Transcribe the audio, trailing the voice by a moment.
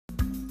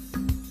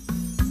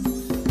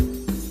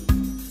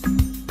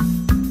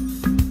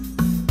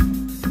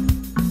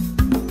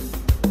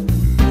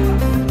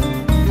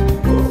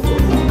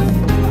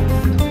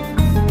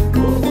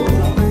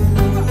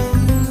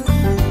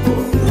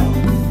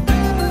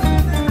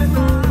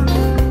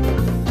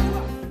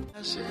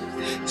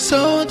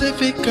so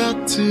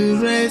difficult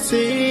to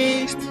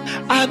resist.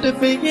 At the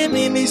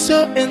beginning it's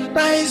so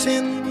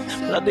enticing,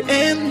 but at the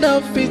end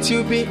of it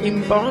you'll be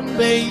in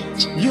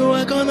bondage. You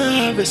are gonna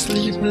have a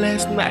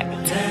sleepless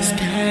night,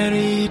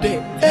 scary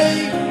day,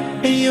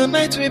 and your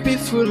night will be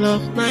full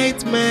of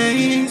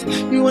nightmares.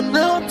 You are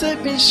not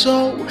even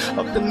sure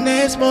of the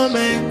next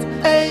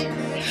moment.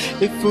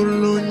 If you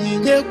only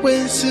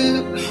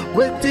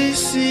with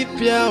this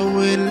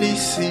will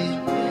listen.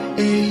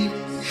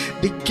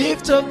 The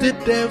gift of the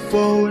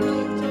devil,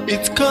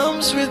 it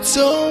comes with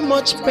so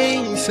much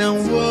pains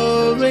and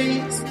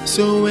worries.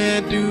 So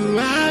where do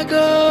I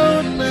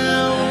go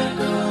now?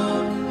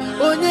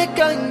 Onye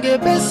kange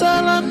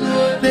besala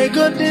they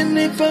go din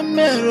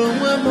ifemero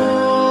wemo.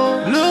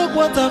 Look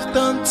what I've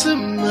done to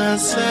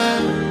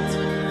myself.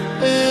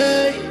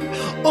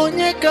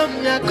 Onye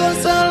kamya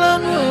kosala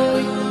no.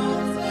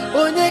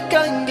 Onye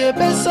kange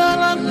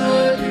besala no.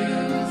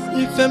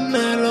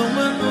 Ifemero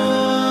wemo.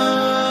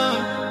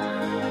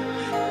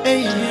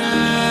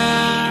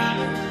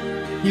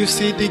 You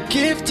see, the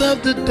gift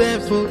of the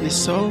devil is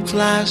so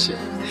flashy,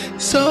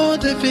 so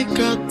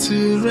difficult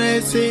to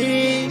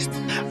resist.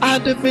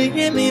 At the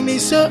beginning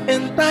it's so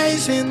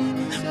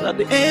enticing, but at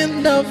the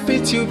end of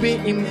it you'll be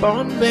in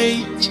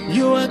bondage.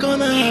 You are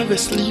gonna have a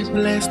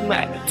sleepless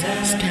night,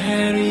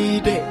 scary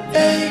day,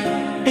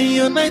 and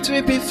your night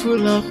will be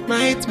full of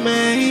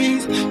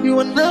nightmares. You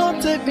are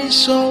not even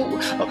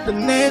sure of the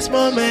next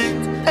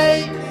moment.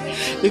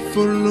 If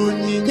you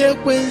only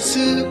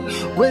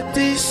with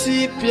this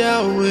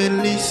will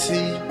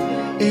listen.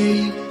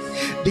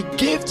 The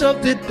gift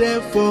of the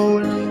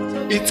devil,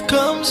 it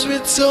comes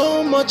with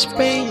so much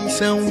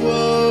pains and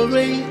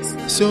worries.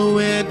 So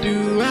where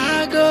do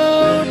I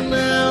go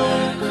now?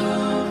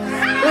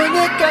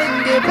 Onye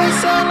kange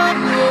besala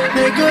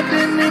they go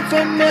din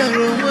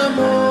ifemero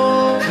wemo.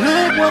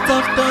 Look what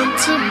I've done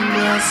to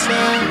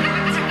myself.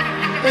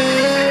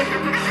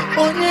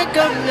 Onye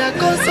kamya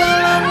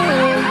kosala no.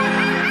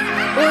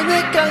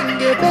 Onye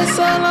kange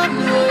besala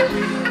no.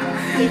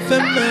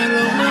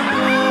 Ifemero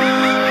wemo.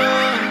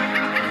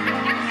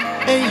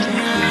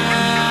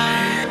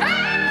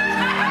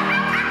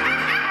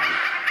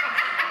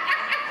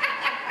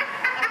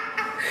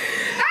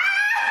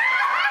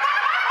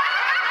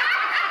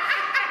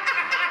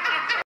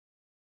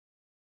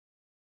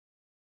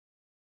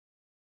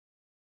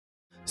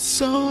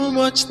 So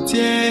much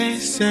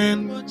tears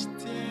and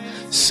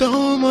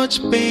so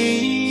much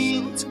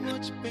pain.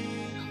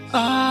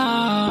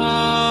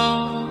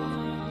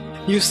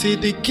 You see,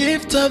 the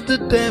gift of the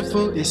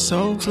devil is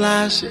so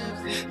flashy,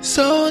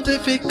 so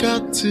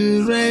difficult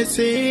to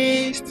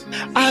resist.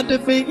 At the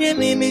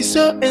beginning it's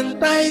so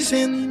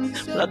enticing,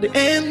 but at the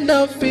end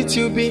of it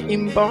you'll be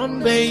in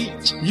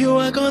bondage. You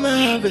are gonna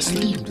have a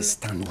sleep. I don't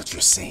understand what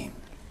you're saying.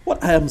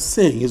 What I am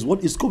saying is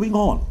what is going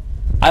on.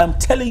 I am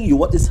telling you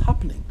what is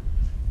happening.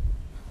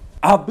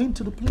 I have been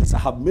to the police, I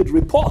have made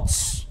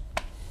reports,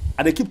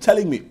 and they keep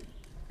telling me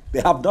they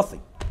have nothing.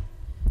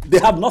 They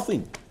have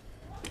nothing.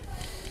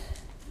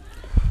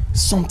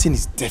 Something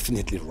is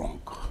definitely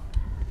wrong,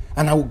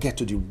 and I will get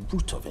to the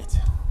root of it.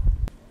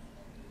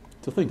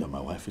 To think that my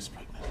wife is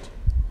pregnant.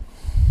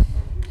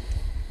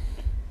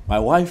 My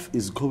wife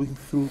is going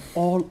through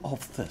all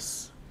of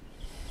this,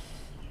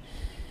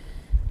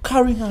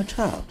 carrying our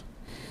child.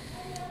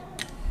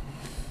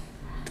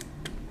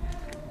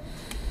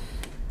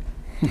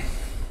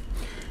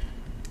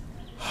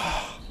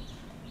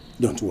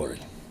 Don't worry.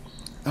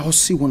 I'll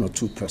see one or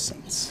two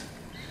persons,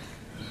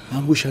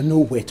 and we shall know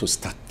where to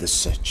start the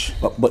search.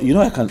 But you know,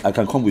 I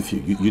can come with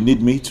you. You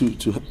need me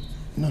to help?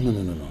 No.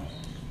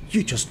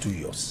 You just do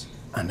yours,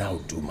 and I'll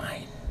do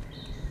mine.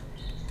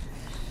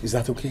 Is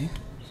that okay?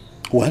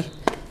 Well,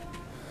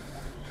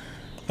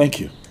 thank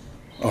you.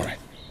 All right.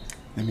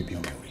 Let me be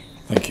on my way.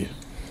 Thank you.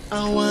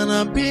 I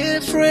wanna be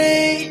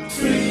free,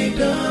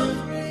 freedom,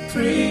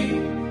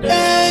 free.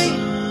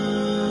 Hey.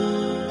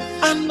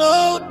 I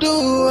know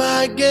do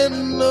I get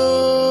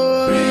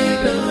no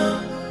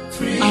freedom,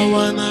 free. I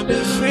wanna be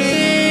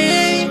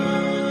free.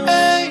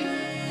 Hey,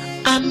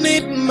 I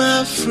need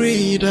my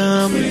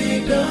freedom.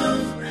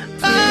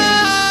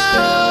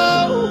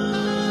 Oh,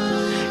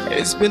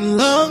 it's been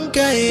long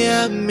I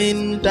am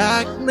in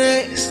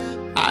darkness.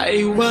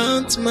 I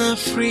want my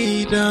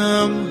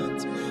freedom.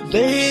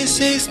 This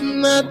is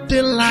not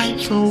the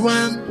life I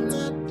want.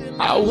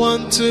 I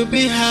want to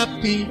be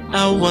happy.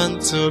 I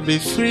want to be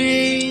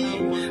free.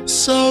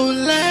 So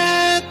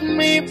let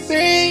me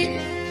be.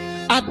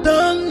 I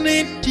don't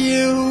need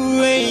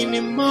you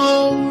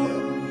anymore.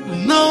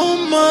 No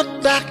more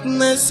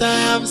darkness. I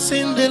have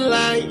seen the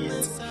light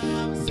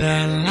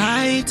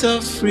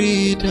of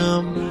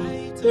freedom.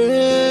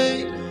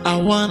 Hey, I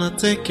wanna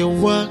take a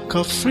walk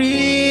of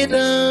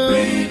freedom.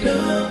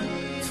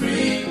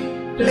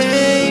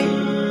 Hey,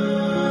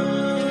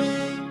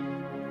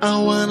 I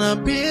wanna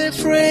be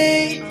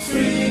free.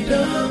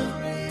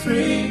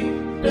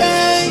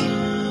 Hey,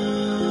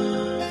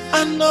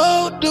 I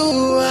know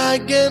do I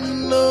get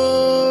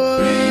no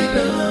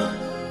freedom.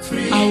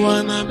 I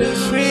wanna be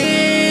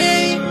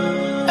free.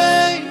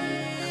 Hey,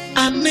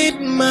 I need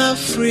my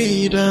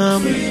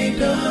freedom.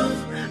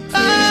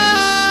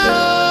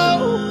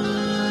 Oh,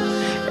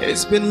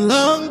 it's been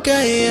long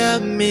I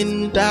am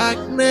in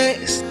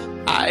darkness.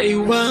 I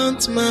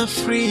want my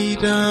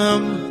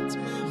freedom.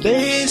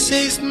 This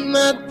is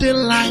not the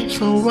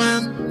life I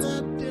want.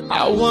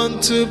 I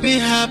want to be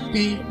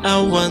happy, I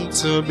want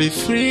to be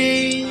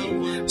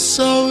free.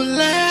 So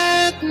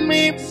let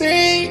me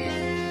be.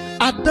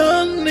 I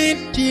don't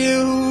need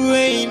you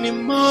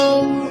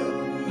anymore.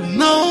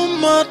 No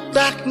more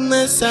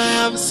darkness, I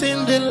have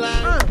seen the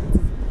light.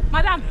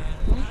 Madam,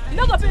 you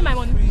don't go pay my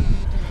money.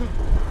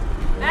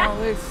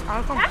 Wait,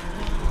 I'll come.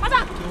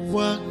 Madam! The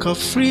work of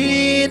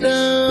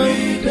freedom.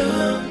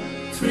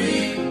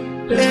 Freedom.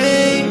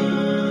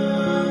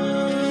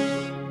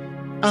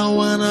 I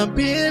wanna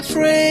be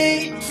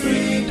free.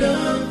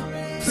 Freedom.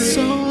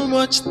 So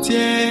much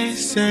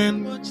tears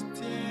and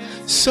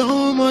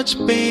so much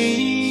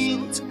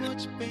pain.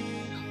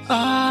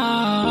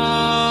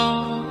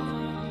 Oh,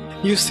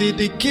 you see,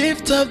 the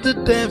gift of the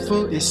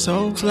devil is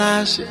so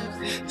flashy,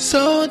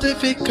 so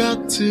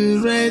difficult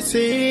to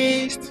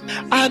resist.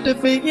 At the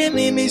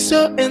beginning it's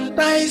so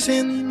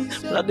enticing,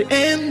 but at the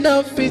end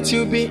of it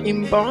you'll be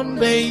in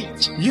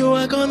bondage. You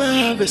are gonna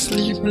have a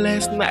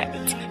sleepless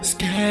night,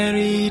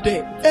 scary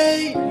day,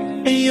 hey.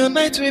 And your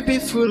night will be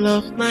full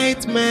of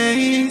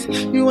nightmares.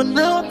 You are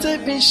not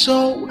even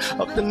sure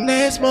of the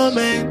next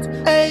moment,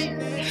 hey.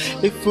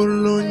 If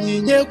only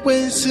you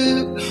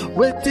kwensu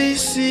with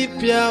this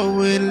pia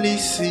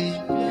welisi,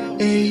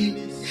 hey.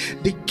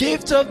 The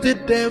gift of the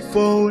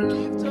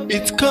devil,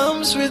 it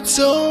comes with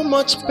so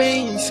much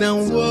pains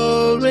and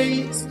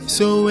worries.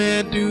 So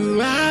where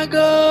do I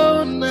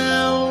go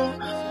now?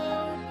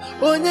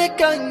 Onye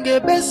kange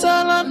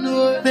besala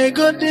no, they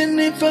got in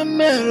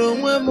ifemero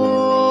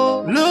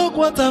mwemo. Look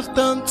what I've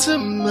done to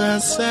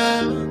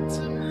myself,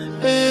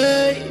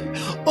 hey.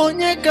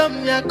 Onye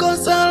kamya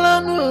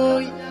kosala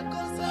no,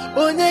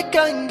 onye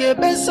kange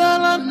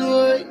besala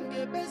no,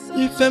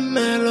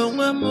 ifemero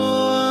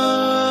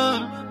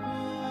mwemo.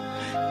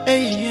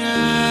 Hey,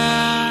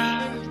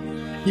 yeah.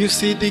 You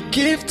see, the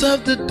gift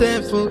of the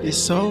devil is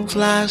so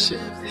flashy,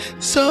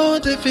 so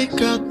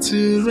difficult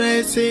to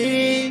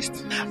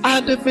resist.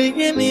 At the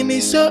beginning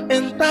it's so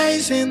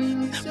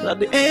enticing, but at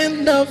the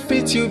end of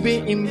it you'll be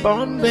in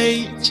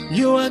bondage.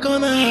 You are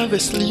gonna have a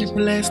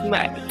sleepless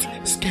night,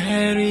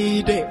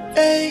 scary day,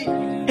 hey.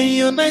 And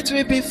your night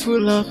will be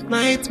full of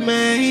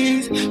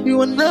nightmares. You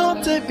are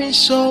not even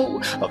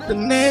sure of the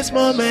next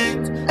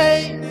moment,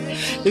 hey.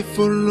 If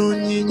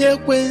only you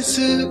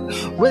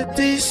kwensu with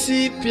this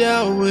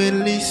pia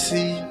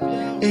welisi,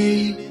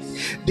 hey.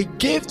 The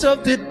gift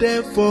of the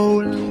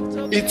devil,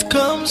 it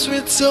comes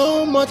with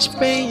so much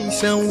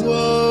pains and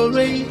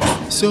worry.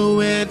 So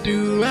where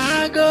do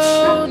I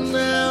go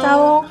now? Sister,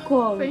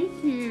 welcome.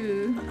 Thank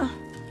you.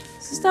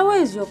 Sister,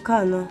 where is your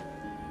car now?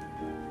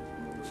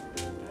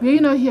 Were you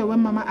not here when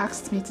Mama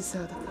asked me to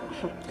sell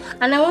them?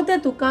 And I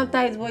wanted to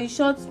counter it, but you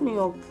shut me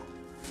up.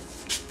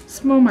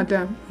 Small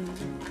madam.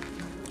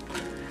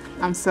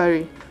 I'm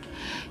sorry.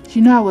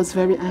 You know I was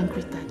very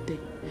angry that day.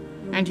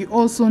 And you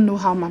also know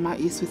how Mama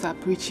is with her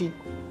preaching.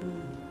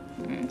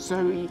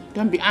 Sorry,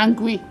 don't be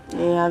angry.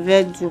 Yeah, I've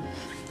heard you.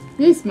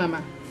 Yes,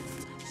 Mama.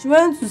 She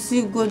went to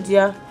see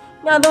Godia.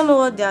 I don't know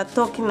what they are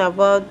talking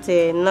about,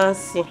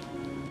 Nancy.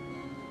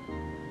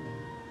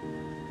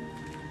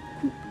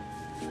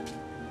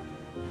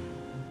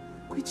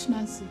 Which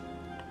Nancy?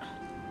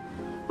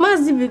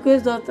 Mazi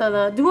Biko's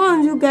daughter, the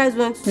one you guys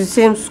went to the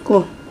same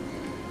school.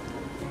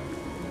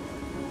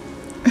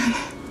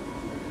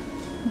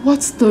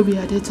 What story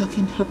are they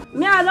talking about?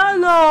 Me, I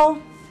don't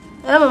know.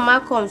 When Mama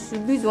comes, she'll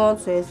be the one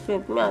to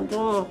explain. Me, I don't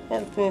know.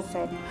 Let's go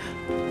inside.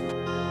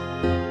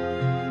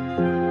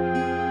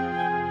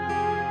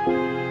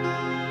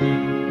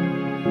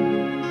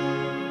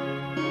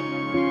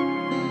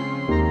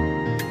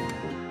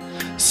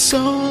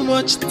 So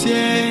much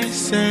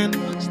tears and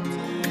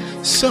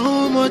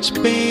so much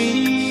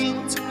pain.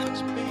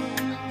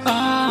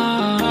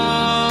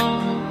 Oh,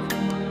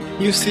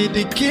 you see,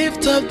 the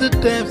gift of the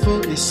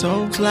devil is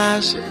so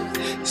flashy,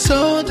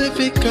 so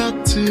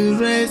difficult to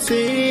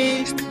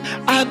resist.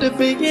 At the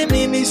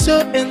beginning it's so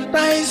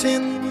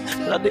enticing,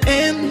 but at the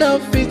end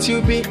of it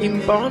you'll be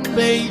in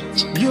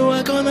bondage. You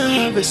are gonna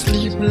have a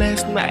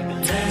sleepless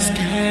night,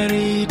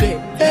 scary day,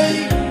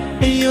 hey.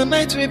 And your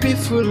night will be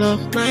full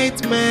of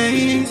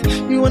nightmares.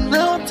 You are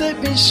not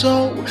even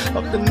sure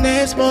of the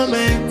next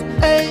moment,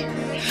 hey.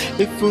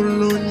 If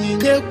only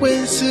you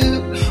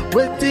kwensu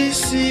with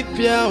this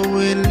pia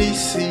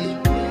welisi,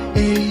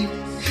 hey.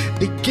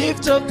 The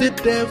gift of the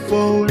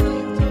devil,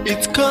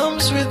 it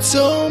comes with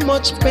so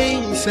much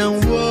pains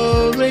and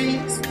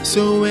worries.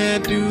 So where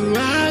do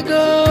I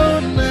go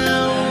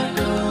now?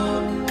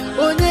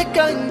 Onye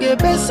kange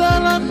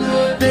besala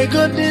no, they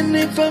got in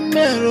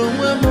ifemero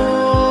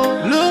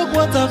mwemo. Look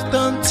what I've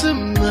done to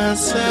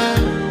myself,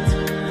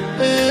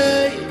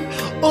 hey.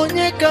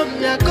 Onye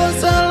kamya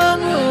kosala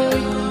no,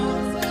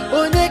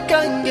 onye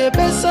kange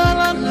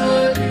besala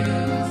no,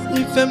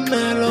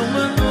 ifemero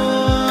mwemo,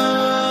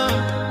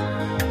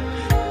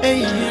 hey,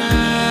 yeah.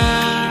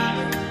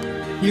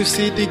 You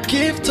see, the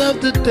gift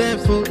of the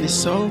devil is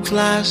so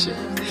flashy,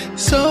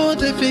 so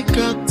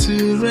difficult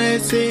to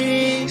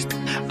resist.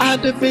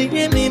 At the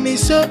beginning,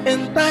 it's so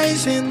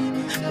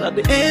enticing. At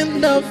the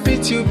end of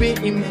it, you'll be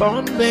in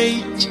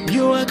bondage.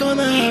 You are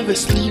gonna have a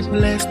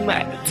sleepless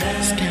night,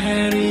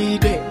 scary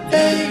day.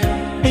 Hey.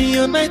 And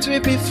your night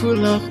will be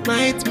full of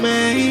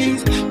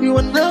nightmares. You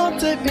are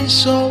not even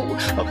sure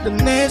of the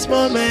next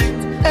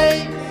moment.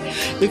 Hey.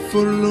 If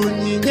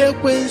only you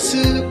can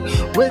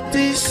with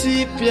this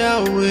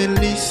sepia will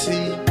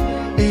listen.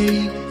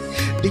 Hey.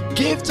 The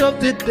gift of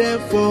the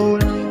devil,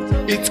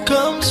 it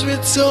comes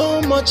with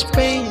so much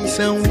pains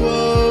and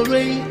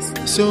worries.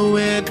 So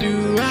where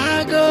do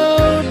I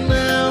go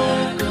now?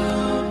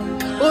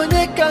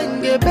 Onye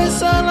kange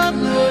besala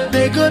no,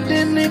 they go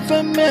din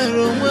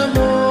ifemero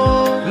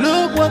mwemo.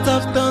 Look what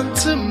I've done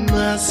to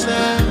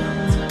myself.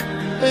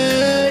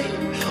 Hey,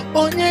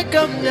 onye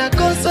kamya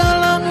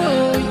kosala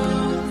no,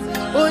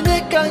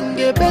 onye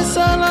kange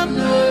besala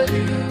no,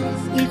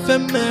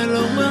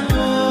 ifemero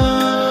mwemo.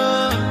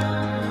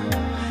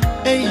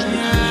 Hey,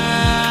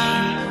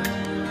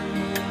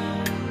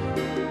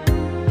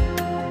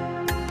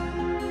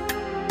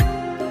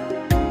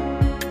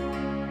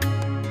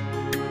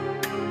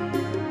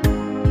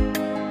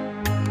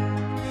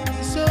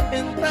 so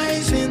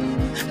enticing.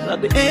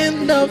 At the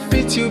end of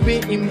it, you'll be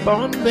in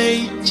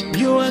bondage.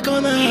 You are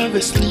gonna have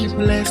a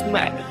sleepless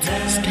night,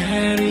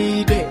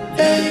 scary day.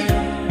 Hey.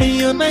 And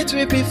your night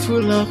will be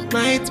full of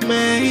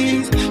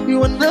nightmares.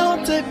 You are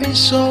not even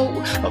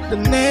sure of the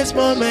next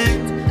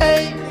moment.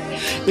 Hey.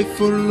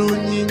 If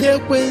only you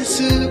can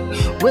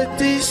with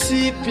this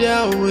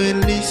sepia will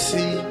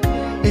listen.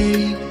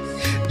 Hey.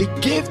 The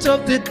gift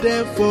of the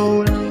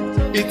devil,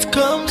 it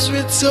comes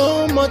with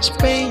so much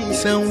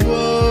pains and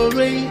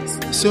worries.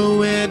 So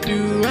where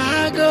do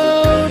I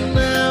go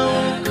now?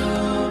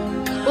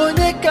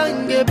 Onye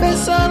kange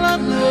besala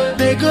no,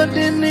 they go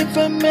din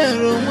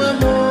ifemero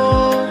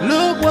mwemo.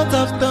 Look what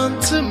I've done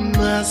to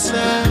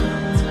myself.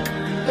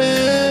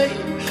 Hey,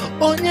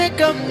 onye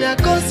kamya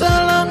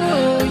kosala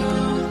no,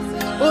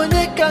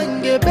 onye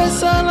kange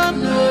besala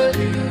no,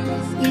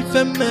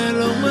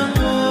 ifemero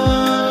mwemo.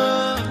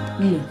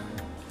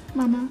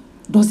 Mama.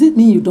 Does it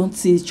mean you don't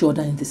see each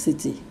other in the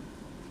city?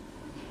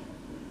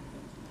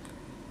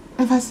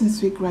 Ever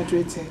since we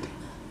graduated,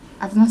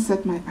 I've not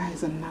set my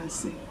eyes on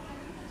Nancy.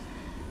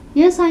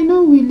 Yes, I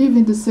know we live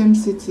in the same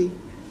city,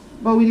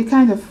 but with the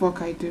kind of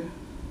work I do,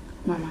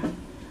 Mama,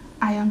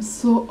 I am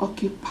so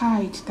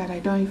occupied that I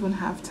don't even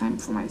have time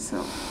for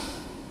myself.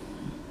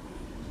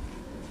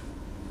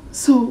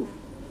 So,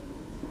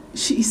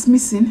 she is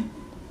missing?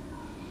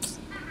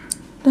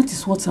 That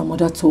is what her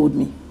mother told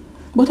me,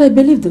 but I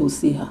believe they will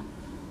see her.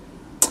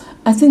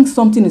 I think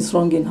something is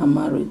wrong in her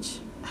marriage.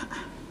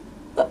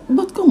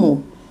 But come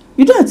on,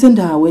 you don't attend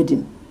her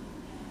wedding.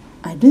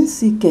 I didn't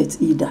see Kate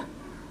either.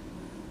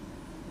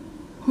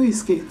 Who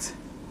is Kate?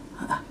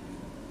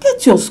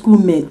 Kate, your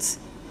schoolmate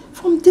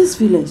from this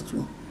village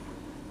too.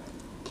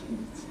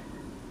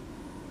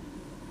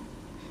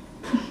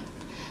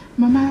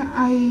 Mama,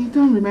 I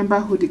don't remember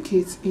who the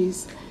Kate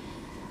is.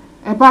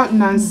 About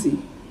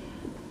Nancy,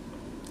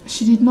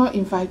 she did not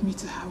invite me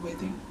to her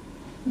wedding,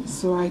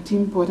 so I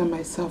didn't bother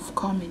myself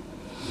coming.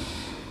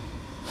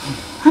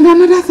 And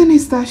another thing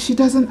is that she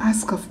doesn't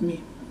ask of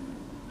me.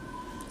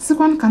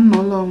 One can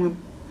no longer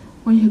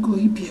when you go,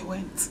 he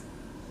went.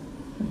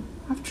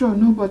 After all,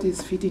 nobody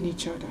is feeding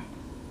each other.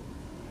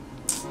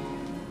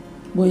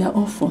 We are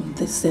all from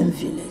the same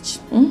village,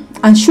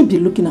 and should be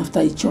looking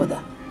after each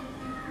other.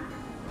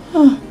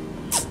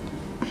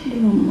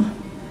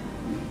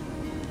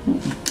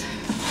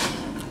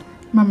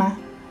 Mama,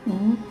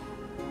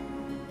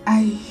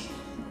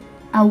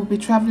 I will be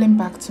traveling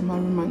back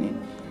tomorrow morning.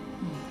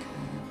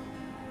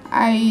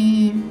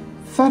 I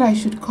thought I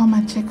should come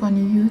and check on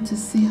you to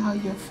see how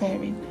you're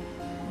faring.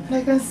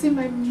 I can see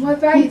my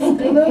mother is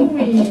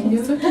glowing.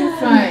 You're looking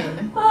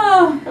fine.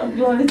 Oh,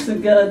 glory to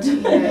God.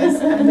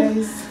 Yes, and there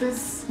is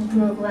this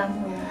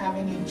program we are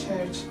having in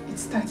church.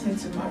 It's starting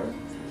tomorrow.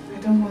 I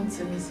don't want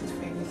to miss it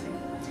for anything.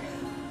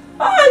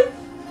 Oh,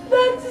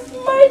 that is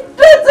my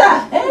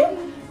daughter, eh?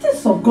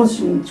 This of God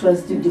should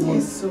interest you the most.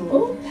 Yes, so.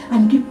 Oh,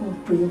 and keep on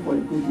praying for a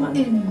good man.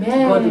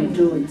 Amen. God will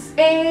do it.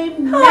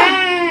 Amen.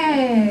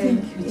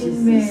 Thank you, Jesus.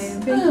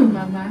 Amen. Thank you,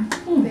 Mama.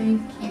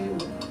 Thank you.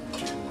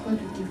 God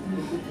will give me a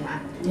good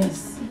man.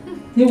 Yes,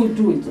 He will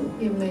do it. Oh.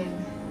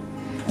 Amen.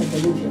 I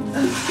believe you.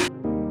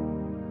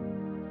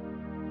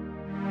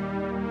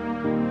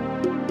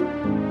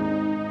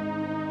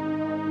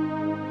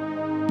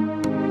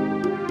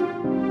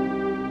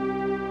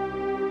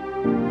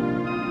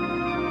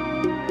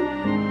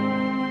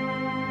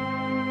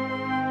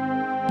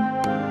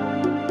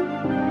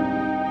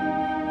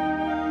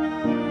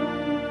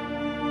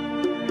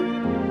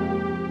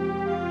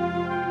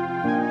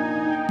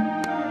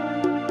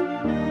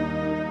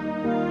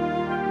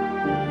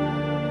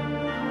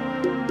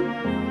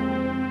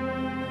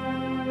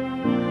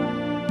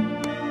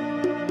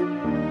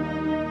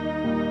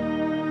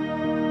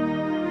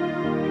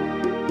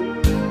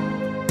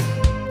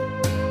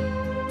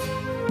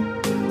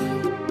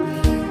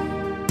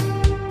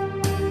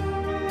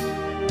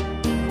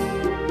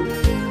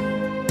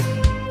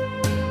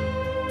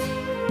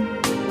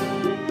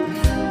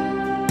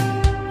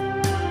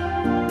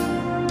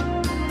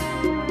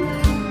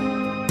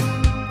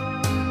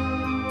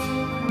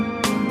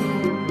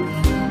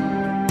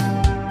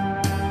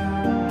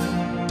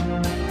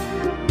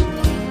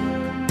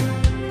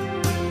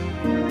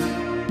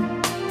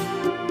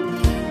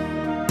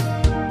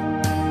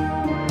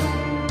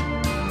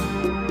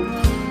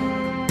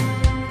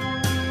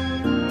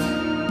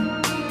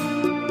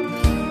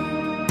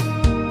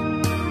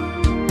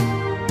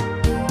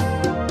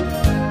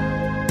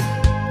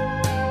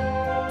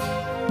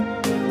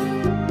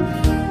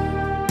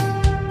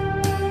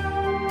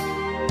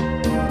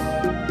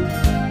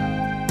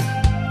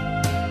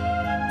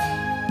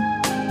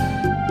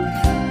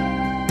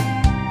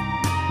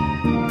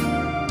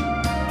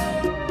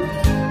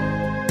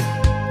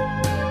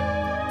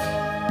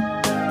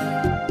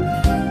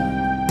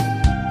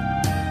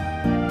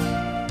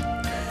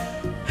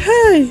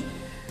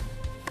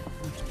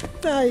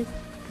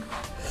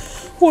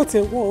 What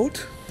a world.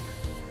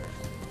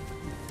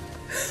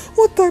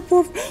 What type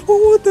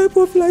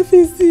of life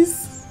is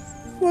this?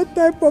 What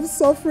type of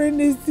suffering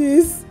is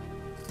this?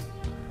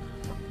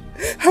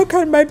 How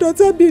can my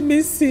daughter be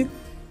missing?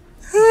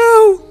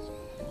 How?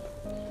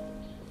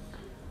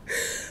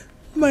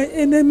 My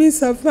enemies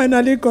have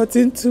finally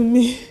gotten to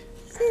me.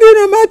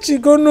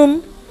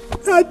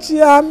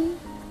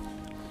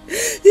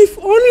 If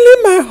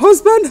only my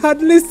husband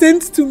had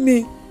listened to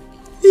me.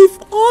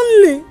 If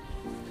only.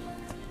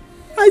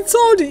 I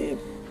told him.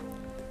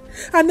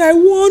 And I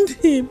warned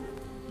him.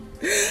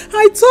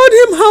 I told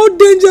him how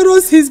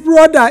dangerous his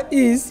brother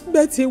is.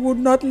 But he would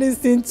not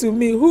listen to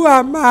me. Who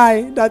am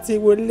I that he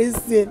would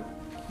listen?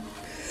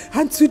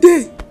 And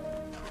today,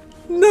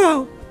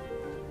 now,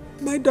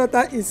 my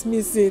daughter is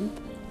missing.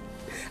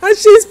 And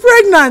she's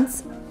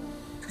pregnant.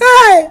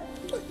 Hey!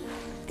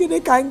 Kini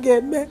can't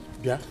get me.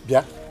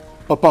 Yeah.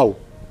 Papa,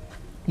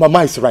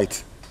 Mama is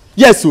right.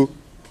 Yes, so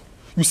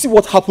you see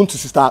what happened to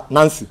Sister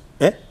Nancy?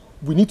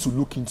 We need to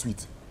look into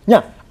it.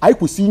 Yeah, I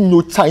could see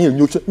no time,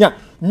 no. Yeah,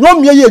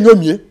 no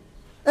me.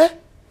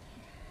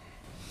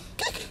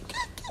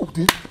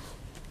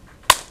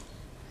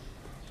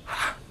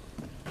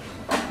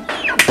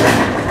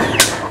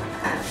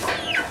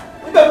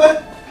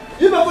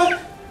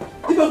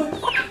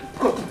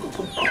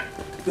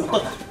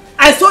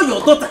 I saw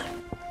your daughter.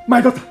 My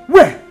daughter?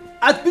 Where?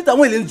 At Peter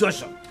Wayne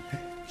Junction.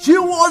 She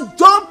was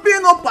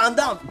jumping up and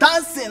down,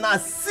 dancing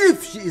as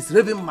if she is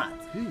raving mad.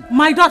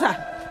 My daughter.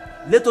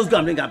 Let us go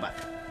and bring her back.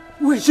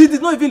 Wait. She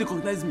did not even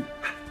recognize me.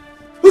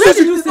 Where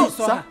did you say you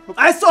saw her?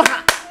 I saw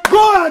her.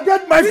 Go and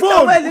get my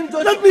phone.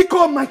 Let me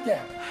call Michael.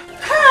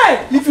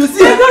 Hey! If you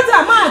see my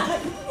daughter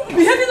mad,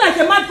 behaving like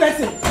a mad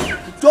person.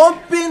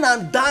 Jumping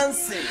and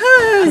dancing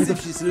as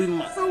if she's raving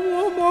mad.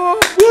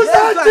 Who's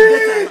that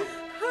thing?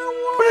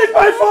 Bring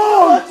my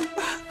phone.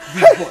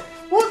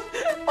 Who's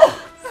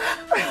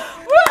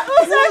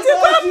that?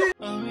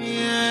 Oh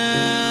yeah.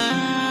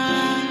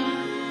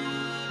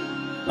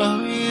 Oh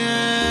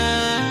yeah.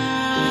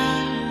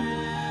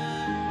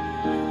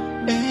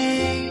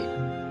 Hey,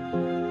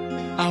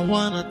 I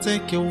wanna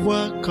take a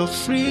walk of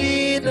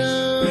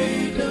freedom.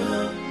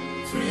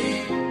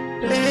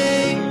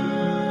 Hey,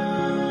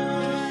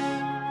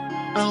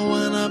 I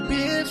wanna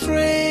be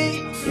free.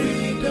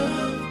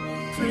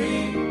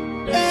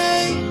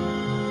 Hey,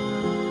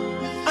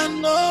 I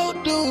know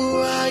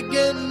do I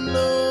get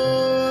no.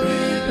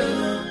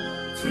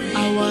 I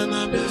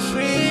wanna be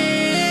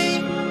free.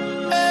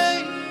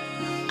 Hey,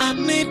 I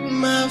need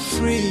my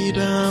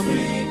freedom.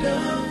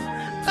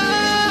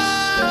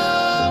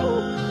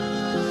 Oh,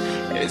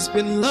 it's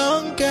been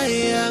long I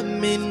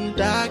am in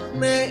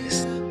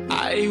darkness.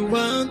 I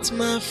want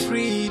my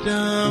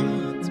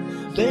freedom.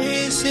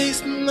 This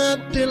is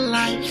not the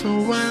life I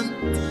want.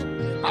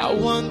 I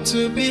want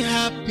to be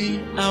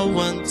happy. I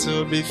want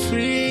to be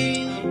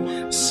free.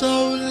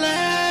 So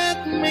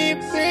let me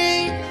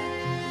be.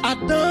 I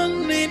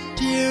don't need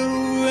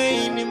you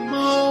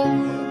anymore.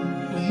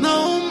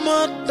 No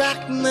more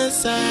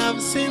darkness. I have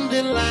seen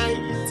the light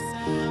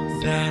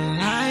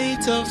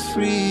of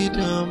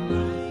freedom.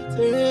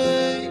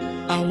 Hey,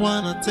 I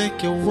wanna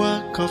take a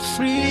walk of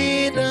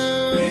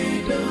freedom.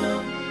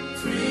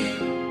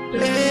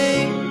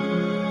 Hey,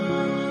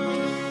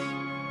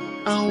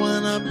 I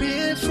wanna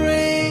be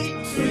free.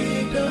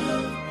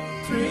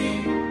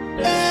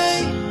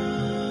 Hey,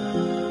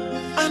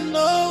 I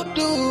know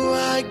do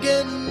I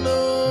get no.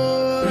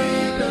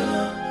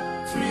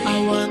 I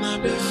wanna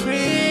be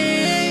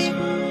free.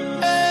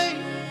 Hey,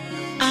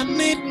 I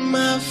need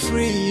my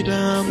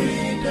freedom.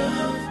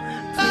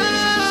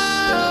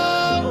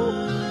 Oh,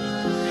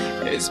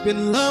 it's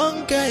been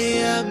long I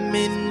am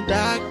in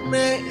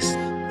darkness.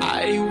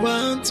 I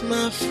want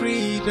my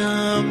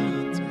freedom.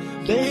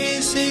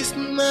 This is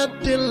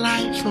not the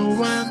life I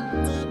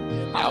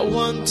want. I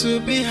want to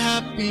be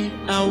happy.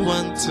 I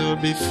want to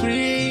be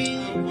free.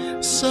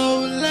 So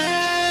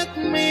let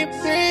me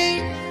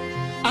be.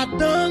 I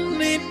don't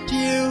need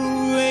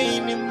you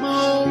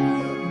anymore.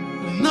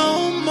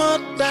 No more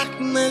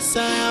darkness. I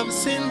have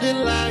seen the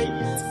light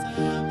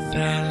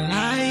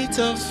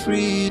of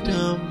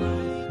freedom.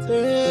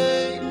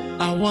 Hey,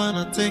 I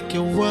wanna take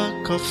a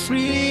walk of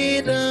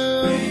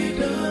freedom.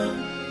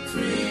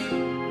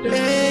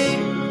 Hey,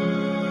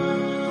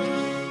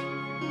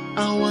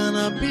 I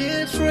wanna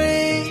be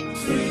free.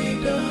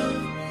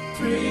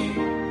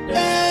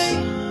 Hey,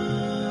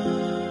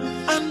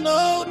 I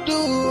know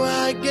do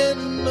I get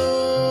no.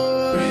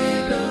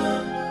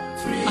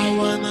 I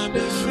wanna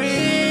be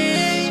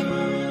free.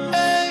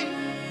 Hey,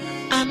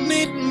 I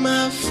need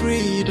my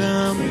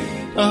freedom.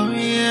 Oh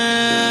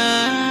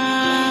yeah.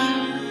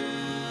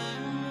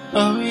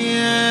 Oh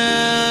yeah.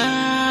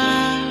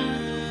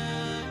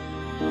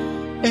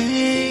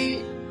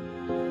 Hey,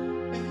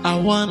 I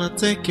wanna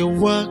take a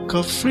walk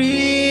of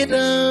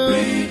freedom.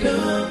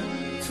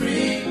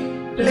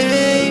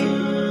 Hey,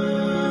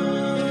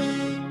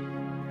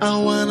 I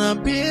wanna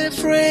be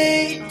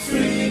free.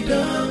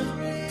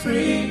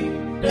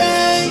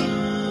 Hey,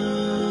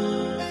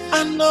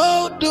 I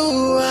know do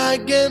I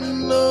get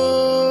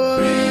no.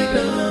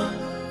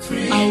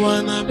 I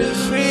wanna be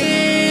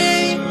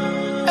free.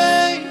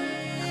 Hey,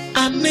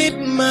 I need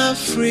my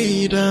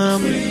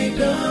freedom.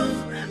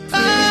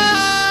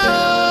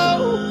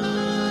 Oh,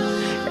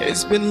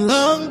 it's been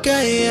long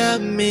I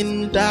am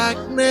in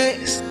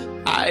darkness.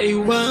 I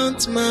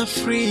want my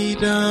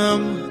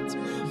freedom.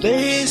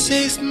 This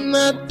is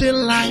not the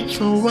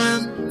life I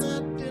want.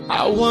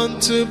 I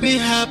want to be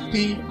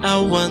happy,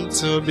 I want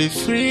to be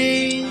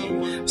free.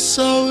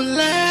 So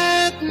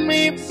let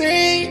me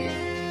be.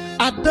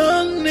 I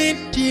don't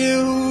need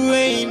you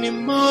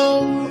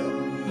anymore.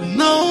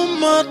 No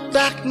more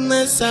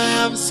darkness, I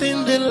have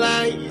seen the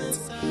light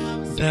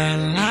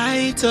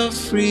of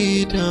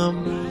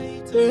freedom.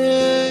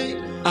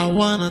 Hey, I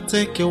wanna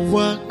take a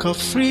walk of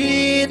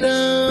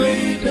freedom.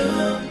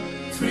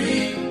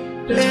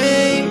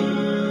 Hey,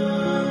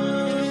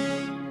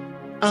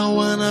 I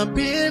wanna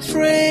be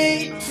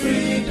free.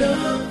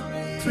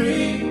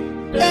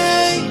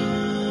 Hey,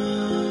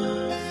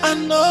 I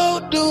know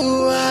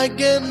do I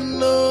get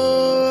no.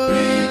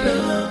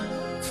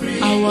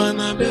 I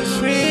wanna be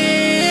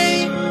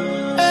free.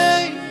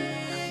 Hey,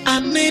 I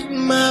need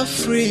my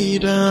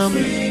freedom.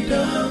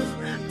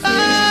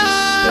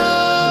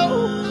 Oh,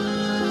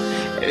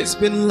 it's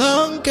been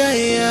long I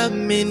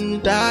am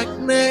in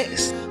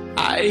darkness.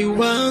 I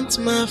want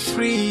my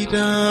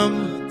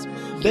freedom.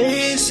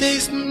 This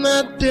is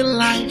not the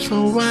life I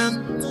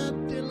want.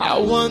 I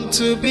want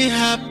to be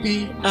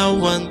happy, I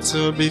want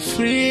to be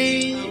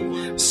free.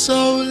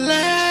 So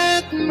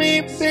let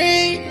me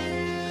be.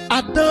 I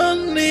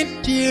don't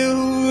need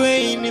you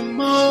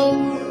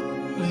anymore.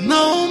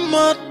 No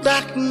more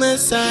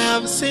darkness, I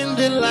have seen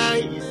the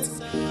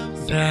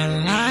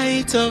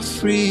light of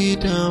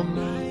freedom.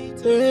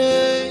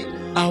 Hey,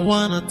 I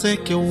wanna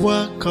take a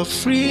walk of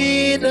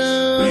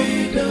freedom.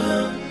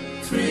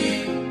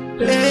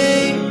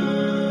 Hey,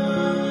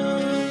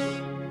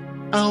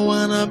 I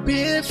wanna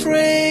be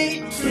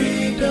free.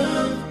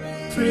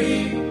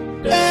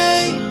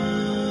 Hey,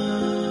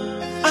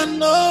 I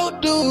know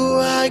do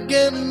I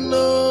get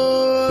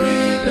no.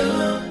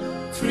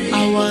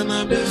 I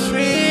wanna be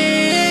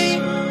free.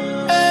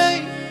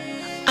 Hey,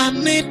 I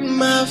need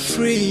my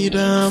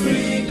freedom.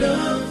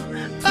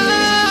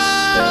 Oh.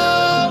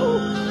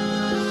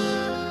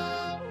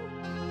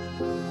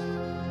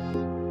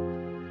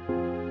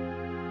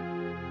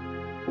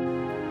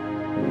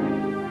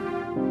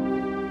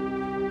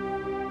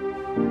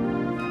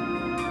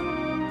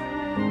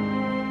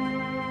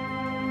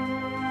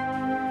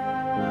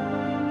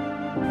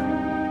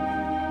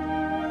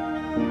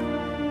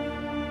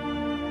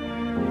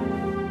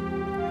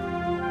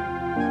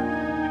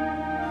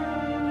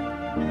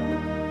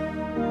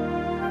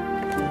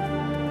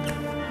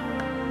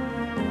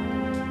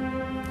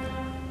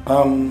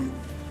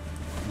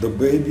 The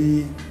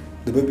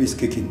baby is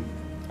kicking.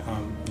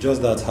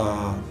 Just that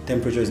her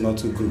temperature is not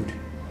too good.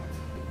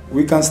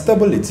 We can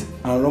stable it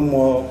and run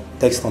more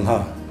text on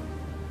her.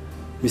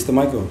 Mr.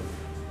 Michael,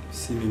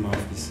 see me in my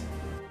office.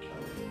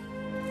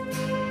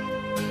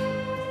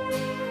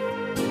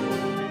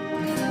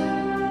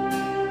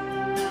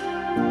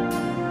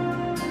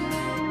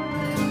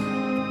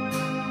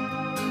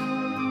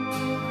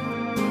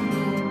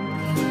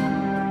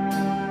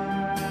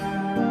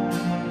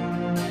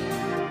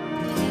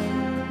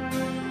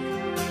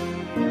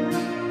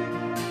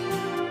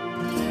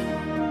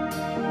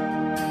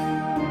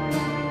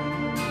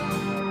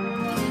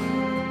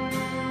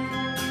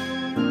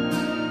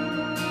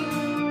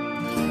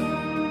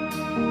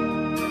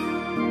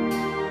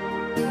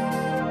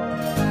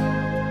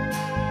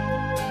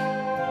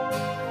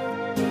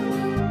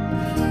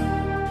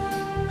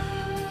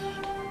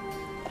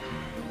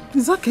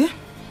 It's okay.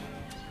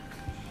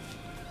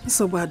 It's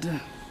so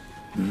bad.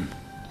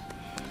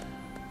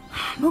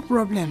 No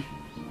problem.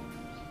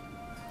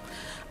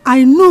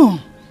 I know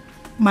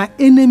my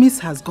enemies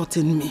has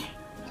gotten me,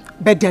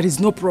 but there is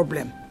no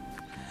problem.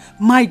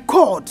 My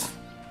God,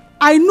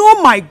 I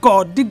know my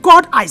God, the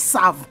God I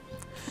serve,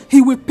 He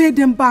will pay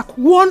them back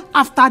one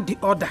after the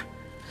other.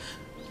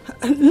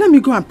 Let me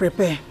go and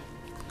prepare.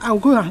 I'll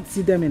go and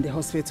see them in the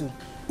hospital.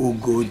 Oh,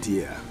 go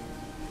dear.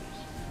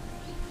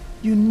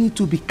 You need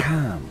to be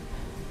calm.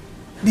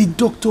 The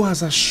doctor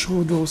has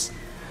assured us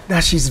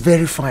that she's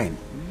very fine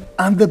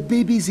and the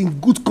baby is in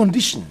good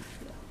condition.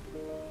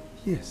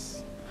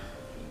 Yes.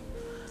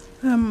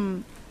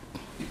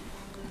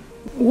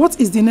 What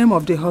is the name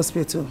of the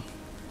hospital?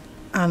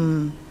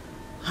 And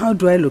how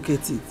do I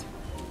locate it?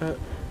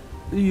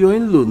 Your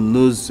in-law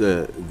knows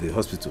the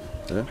hospital.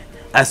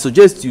 I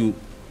suggest you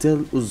tell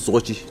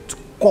Uzochi to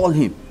call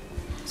him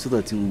so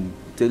that he will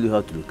tell you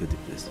how to locate the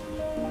place.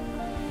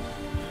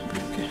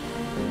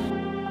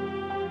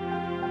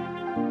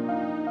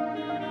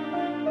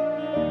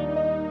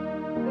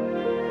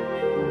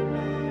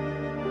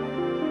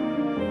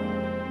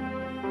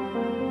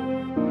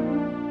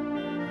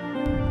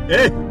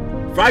 Hey,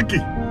 Frankie,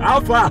 how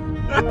far?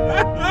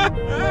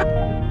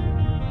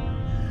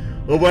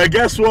 Oh boy,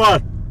 guess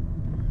what?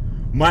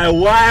 My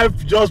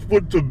wife just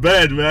put to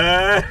bed,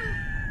 man.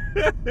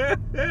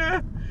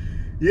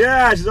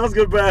 Yeah, she just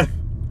gave birth.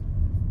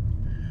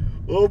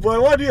 Oh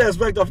boy, what do you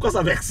expect? Of course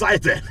I'm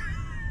excited.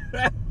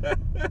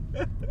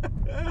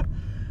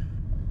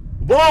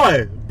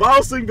 Boy,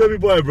 bouncing baby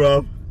boy,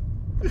 bro.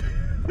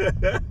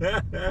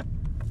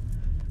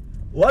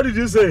 What did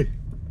you say?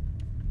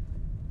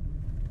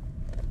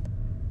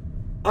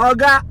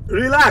 Oga,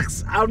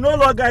 relax. I'm no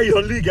longer in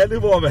your league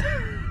anymore, man.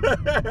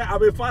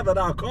 I'm a father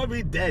now. Call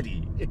me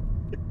daddy.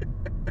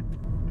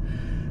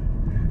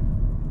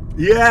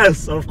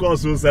 Yes, of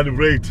course we'll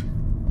celebrate.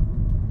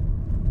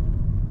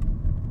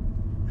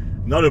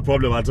 Not a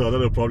problem at all,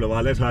 not a problem.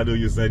 I'll let her know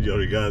you send your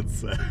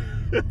regards.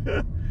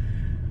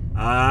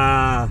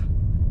 I'm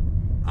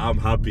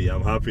happy.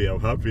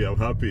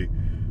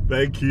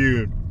 Thank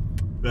you.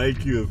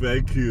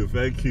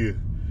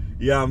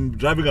 Yeah, I'm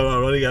driving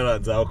around, running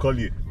around, so I'll call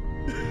you.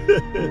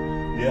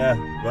 Yeah,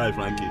 bye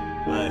Frankie,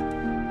 bye.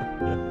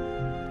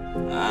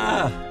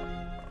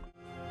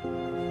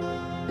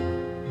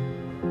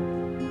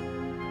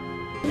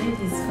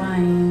 It's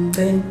fine.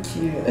 Thank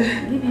you.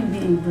 Give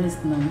him the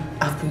breast now.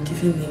 I've been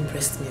giving him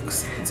breast milk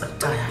since I'm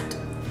tired.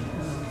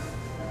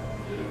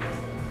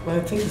 But I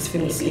think he's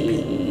feeling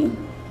sleepy.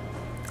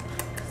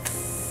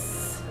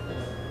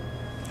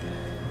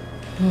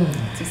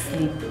 To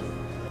sleep.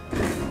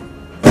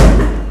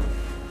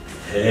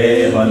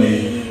 Hey,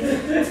 honey.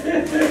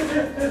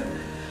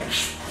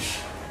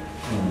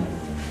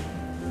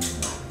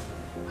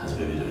 How's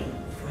baby doing?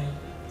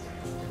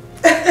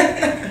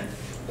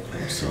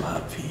 I'm so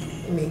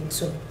happy. Me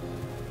too.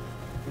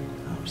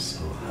 I'm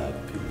so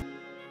happy.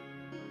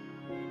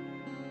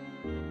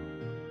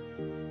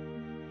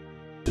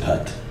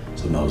 That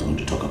something I was going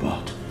to talk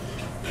about.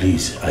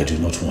 Please, I do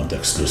not want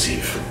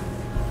exclusive.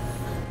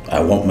 I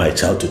want my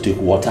child to take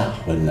water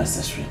when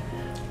necessary.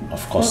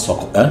 Of course,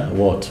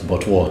 what?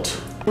 But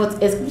what?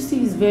 But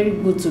exclusive is very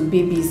good to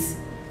babies.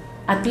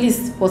 At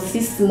least for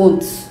 6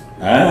 months.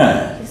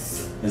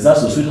 Yes. Is that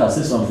so, sweetheart?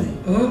 Say something.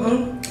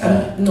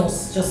 No,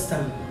 just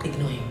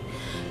ignore him.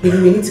 We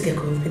need to get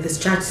going. We've been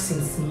discharged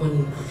since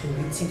morning. I've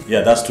been waiting.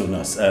 Yeah, that's true,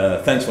 nurse.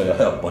 Thanks for your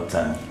help, but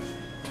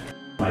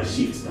my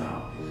shift now.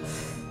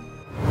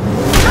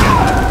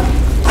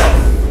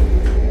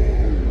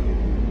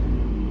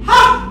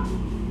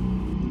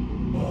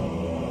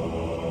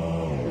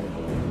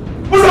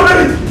 What's up,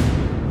 baby?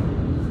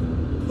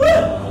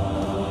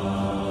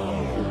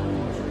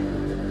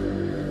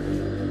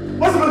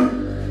 What's up, baby? What's up, baby?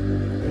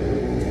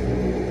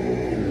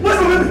 What's up, baby? What's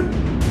up, baby? What's up,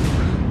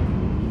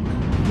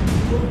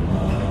 baby?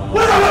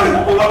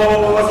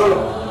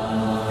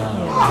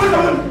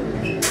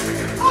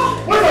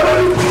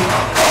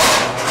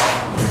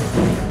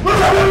 What's up, baby?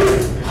 What's up, baby?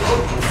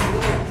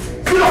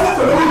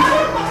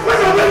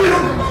 What's up, baby?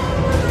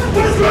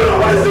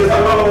 What is going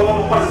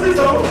on? What is this?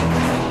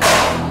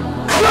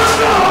 What is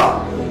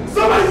this?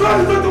 Somebody's going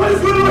to talk to what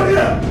is going on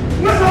here.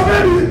 Where's our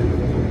baby?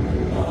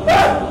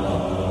 Hey!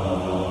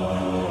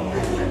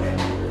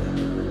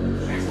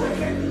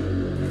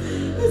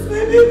 It's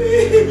my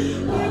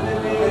baby. My baby.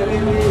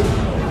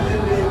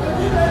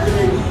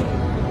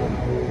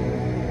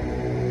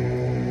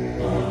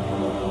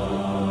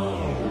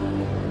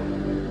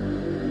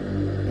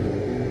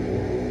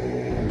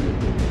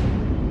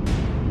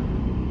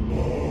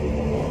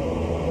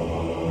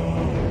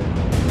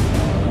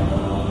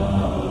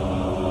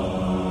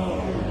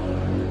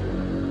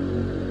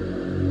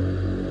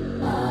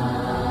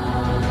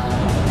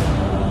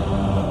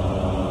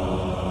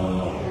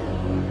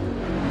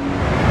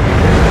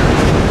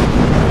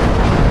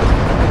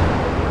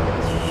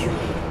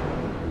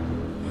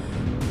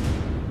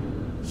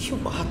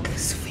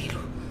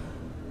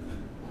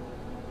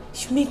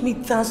 Made me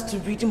dance to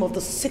rhythm of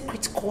the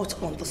secret court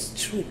on the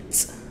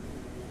streets.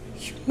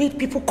 You made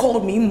people call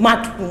me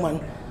mad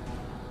woman.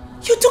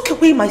 You took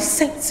away my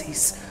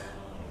senses.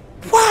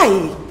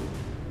 Why?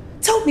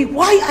 Tell me,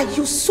 why are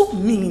you so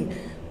mean?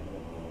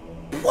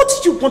 What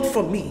do you want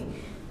from me?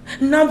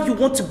 Now you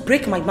want to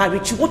break my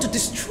marriage. You want to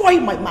destroy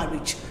my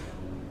marriage.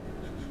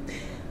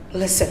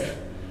 Listen,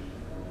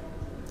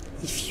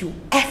 if you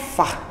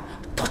ever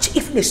touch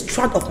even a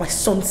strand of my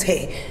son's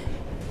hair,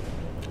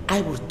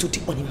 I will do the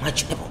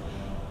unimaginable.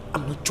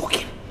 I'm not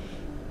joking.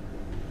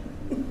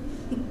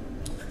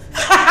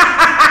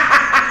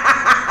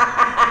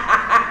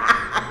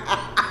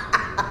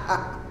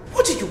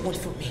 What do you want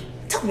from me?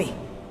 Tell me.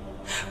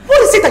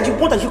 What is it that you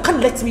want that you can't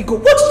let me go?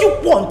 What do you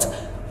want?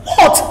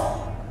 What?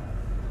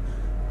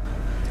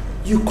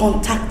 You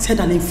contacted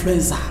an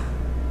influencer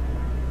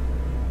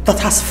that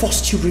has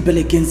forced you to rebel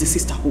against the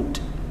sisterhood.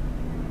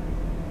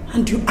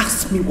 And you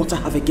asked me what I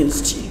have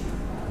against you.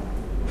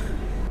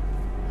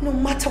 No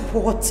matter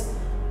what,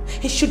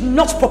 it should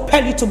not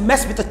propel you to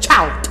mess with a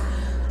child.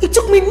 It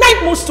took me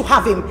 9 months to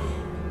have him.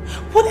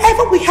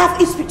 Whatever we have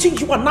is between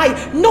you and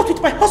I, not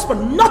with my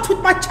husband, not with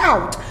my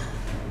child.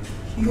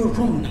 You're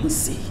wrong,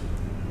 Nancy.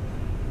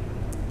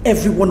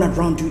 Everyone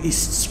around you is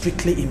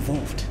strictly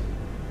involved.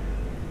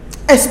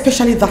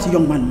 Especially that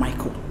young man,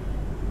 Michael,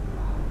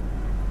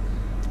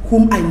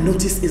 whom I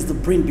notice is the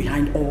brain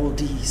behind all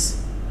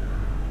these.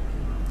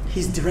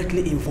 He's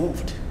directly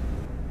involved.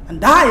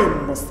 And I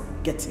must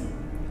get him.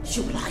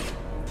 You lie.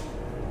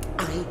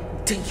 I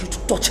dare you to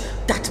touch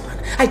that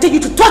man. I dare you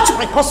to touch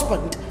my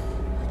husband.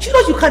 You know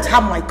you can't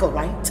harm Michael,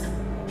 right?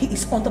 He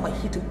is under my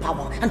hidden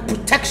power and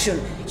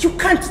protection. You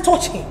can't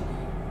touch him.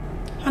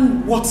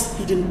 And what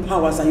hidden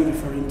powers are you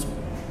referring to?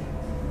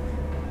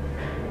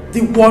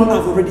 The one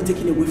I've already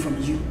taken away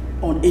from you,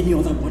 or any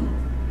other one?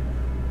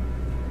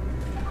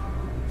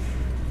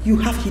 You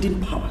have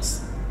hidden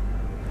powers,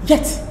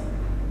 yet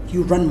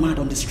you run mad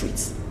on the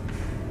streets.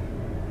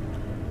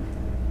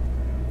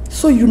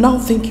 So you now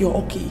think you're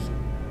okay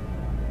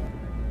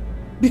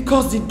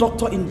because the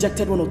doctor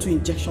injected 1 or 2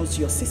 injections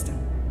to your system.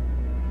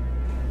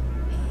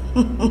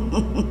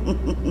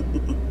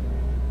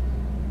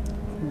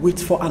 Wait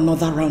for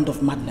another round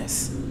of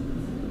madness.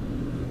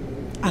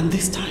 And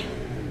this time,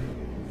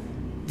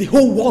 the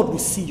whole world will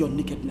see your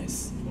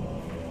nakedness.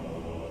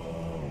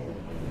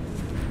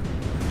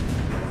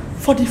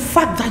 For the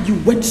fact that you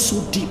went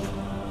so deep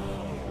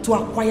to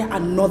acquire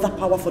another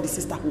power for the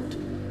sisterhood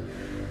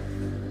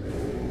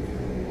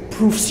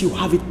proves you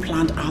have it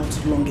planned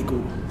out long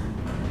ago.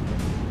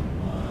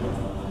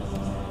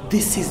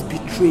 This is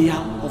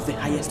betrayal of the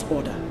highest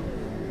order.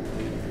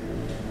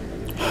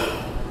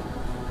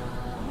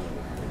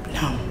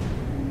 Now,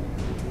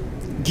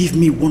 give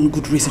me one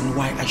good reason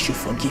why I should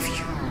forgive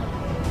you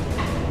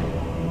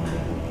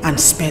and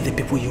spare the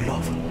people you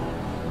love.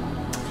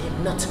 I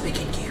am not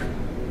begging you.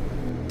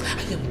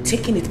 I am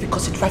taking it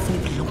because it rightfully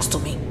belongs to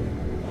me.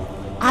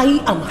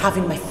 I am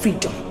having my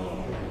freedom.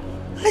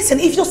 Listen,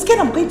 if you're scared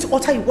I'm going to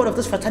utter a word of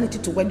this fraternity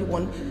to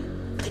anyone,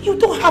 you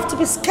don't have to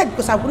be scared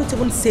because I wouldn't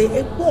even say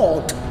a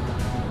word.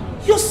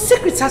 Your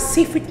secrets are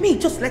safe with me.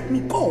 Just let me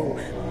go.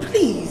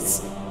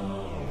 Please.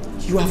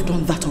 You have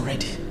done that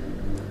already.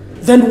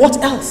 Then what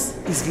else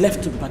is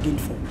left to bargain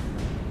for?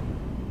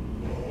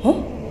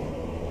 Huh?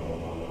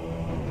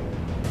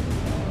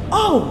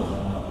 Oh!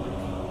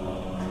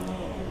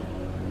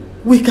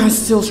 We can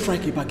still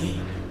strike a bargain.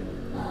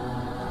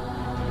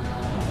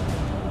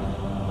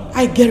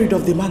 I get rid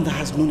of the man that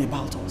has known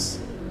about us.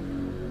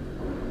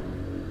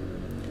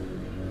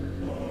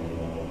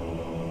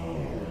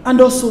 And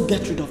also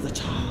get rid of the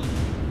child.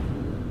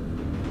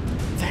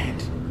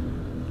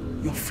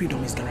 Then, your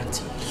freedom is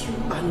guaranteed.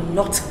 You are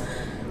not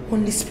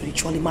only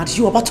spiritually mad,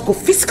 you are about to go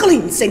physically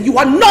insane. You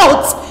are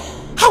not!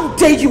 How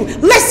dare you?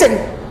 Listen!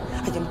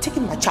 I am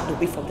taking my child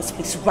away from this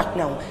place right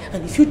now.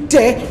 And if you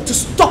dare to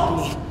stop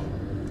me,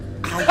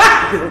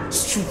 I will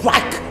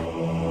strike.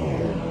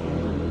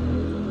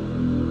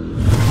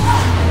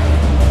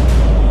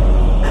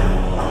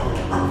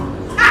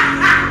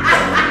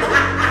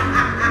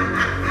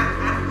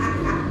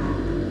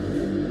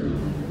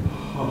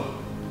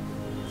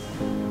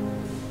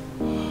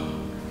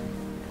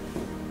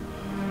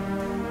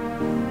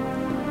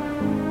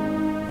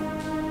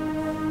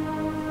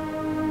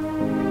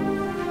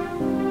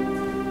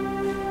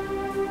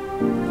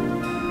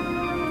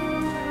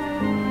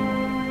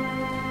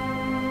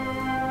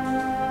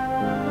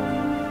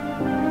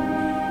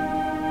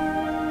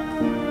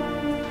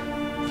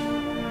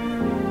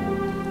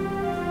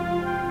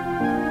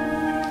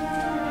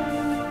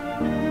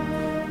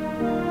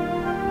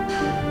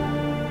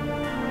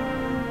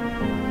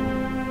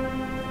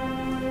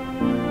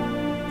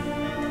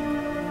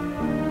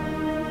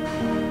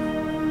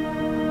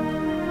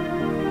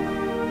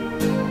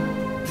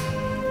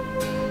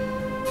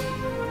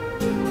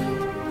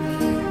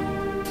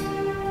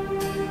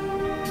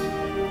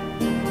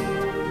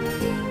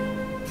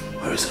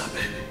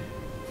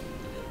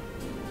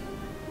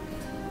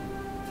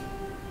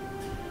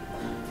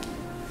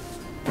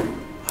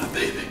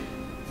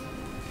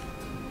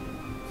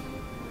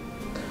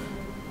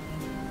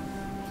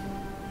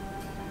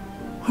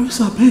 Where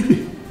is our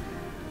baby?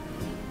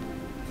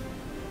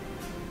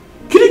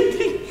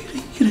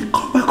 Can you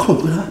come back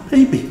home with our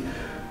baby?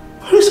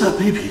 Where is our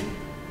baby?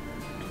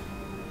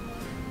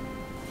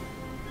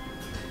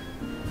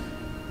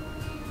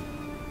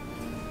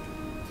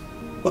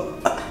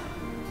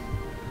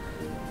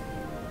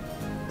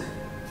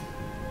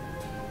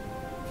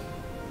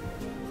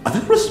 Are they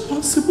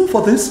responsible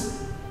for this?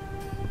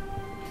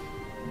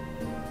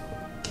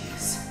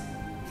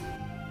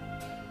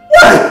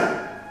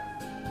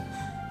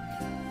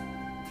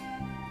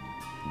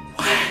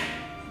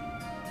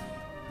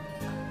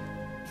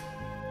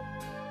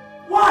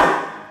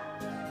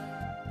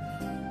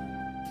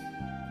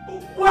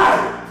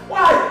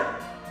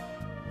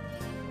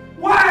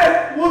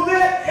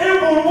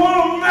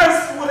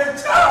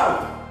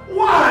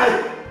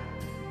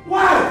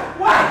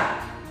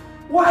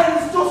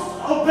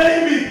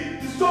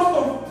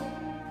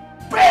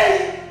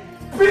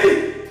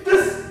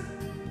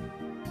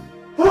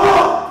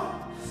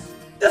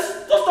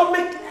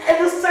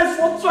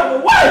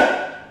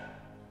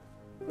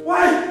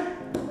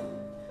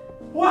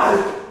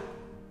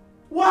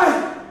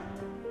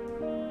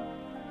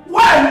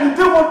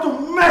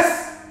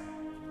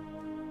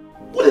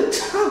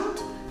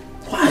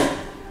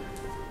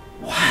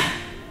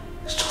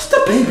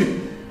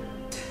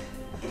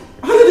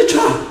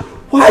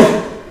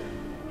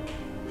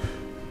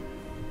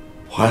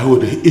 Why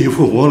would they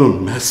even want to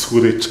mess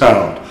with a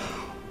child?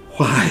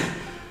 Why?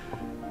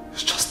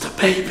 It's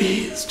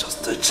Baby, it's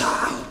just a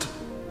child.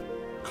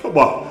 Come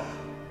on.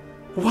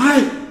 Why?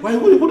 Why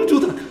would you do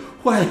that?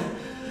 Why?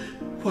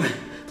 Why?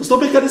 Does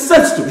not make any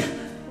sense to me.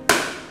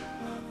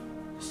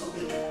 Does not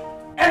make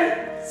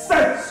any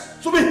sense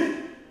to me.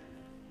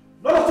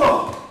 Not at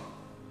all.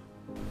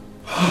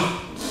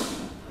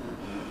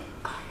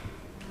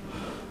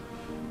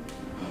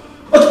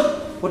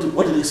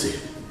 What did they say?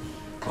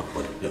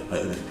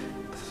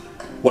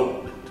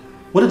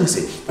 What did they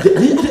say? Are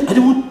they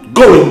not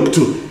going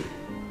to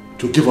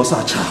give us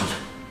our child?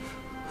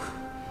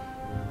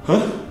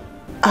 Huh?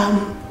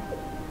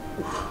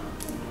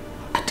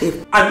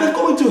 Are they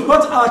going to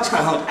hurt our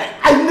child?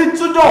 I need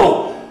to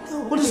know.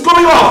 What is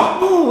going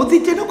on? No,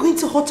 they're not going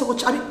to hurt our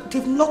child. I mean,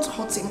 they've not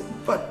hurt him,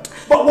 but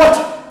what?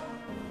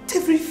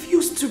 They've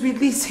refused to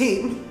release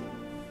him.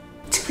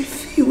 They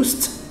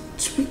refused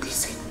to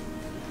release him.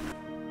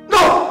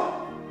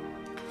 No!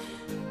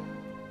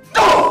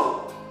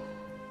 No!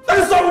 That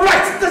is not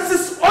right! This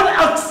is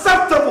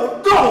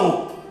unacceptable!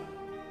 No!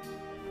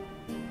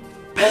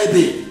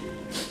 Baby!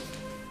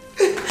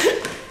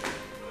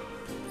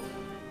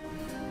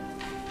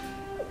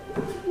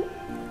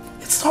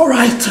 It's all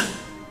right.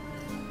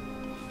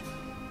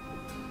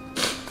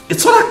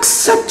 It's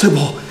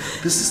unacceptable.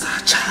 This is our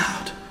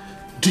child.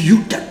 Do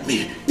you get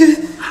me?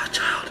 Our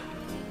child.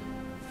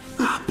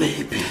 Our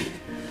baby.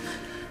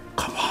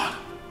 Come on.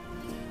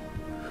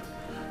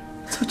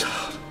 It's a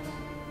child.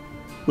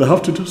 We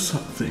have to do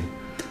something.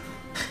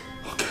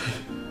 Okay?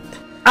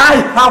 I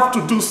have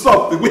to do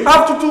something. We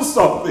have to do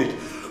something.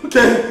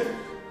 Okay?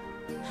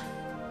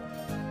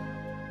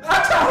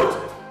 Our child.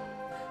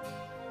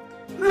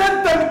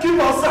 Let them give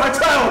us our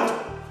child.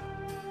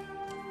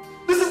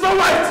 This is not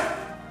right.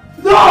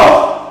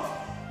 No!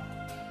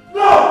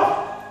 No!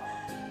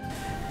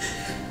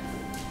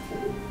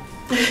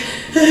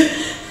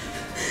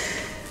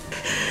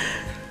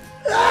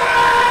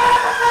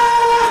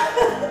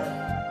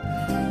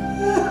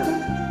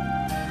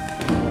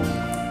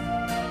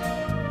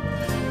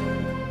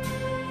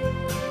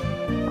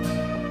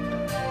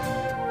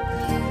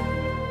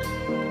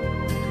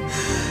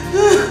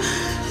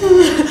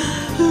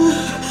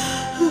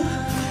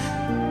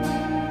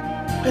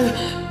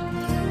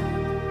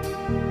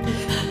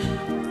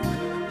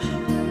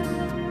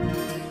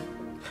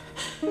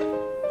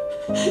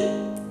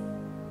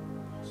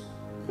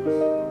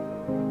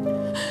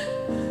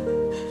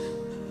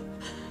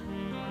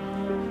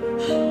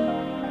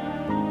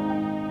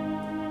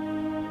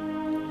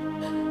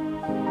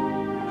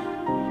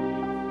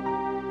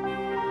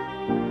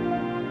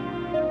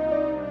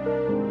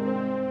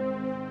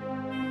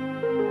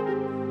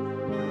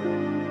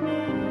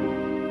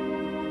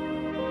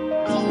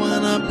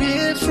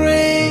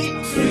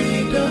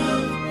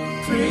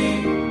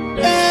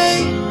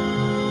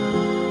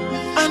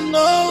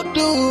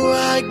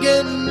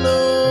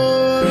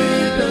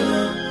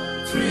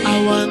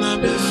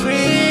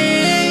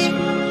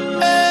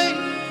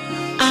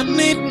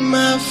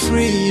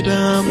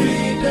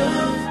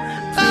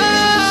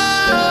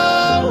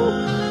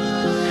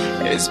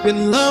 It's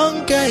been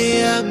long, I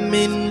am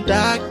in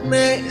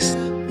darkness.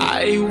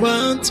 I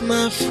want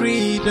my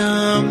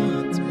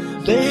freedom.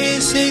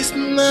 This is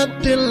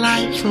not the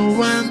life I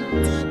want.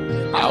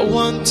 I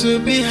want to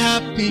be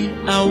happy,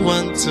 I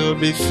want to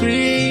be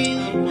free.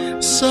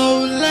 So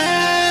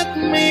let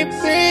me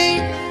be.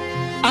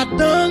 I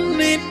don't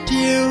need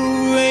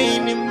you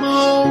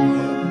anymore.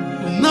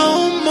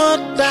 No more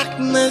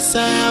darkness,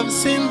 I have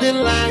seen the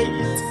light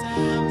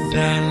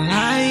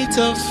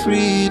of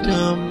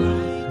freedom.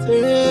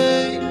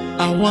 Hey,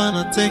 I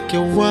wanna take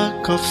a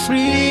walk of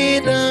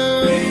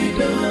freedom.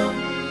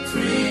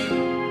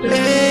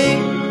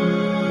 Hey.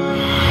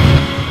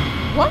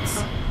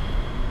 What?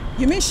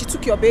 You mean she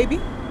took your baby?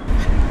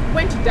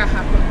 When did that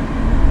happen?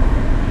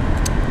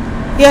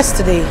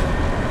 Yesterday.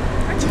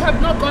 And you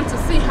have not gone to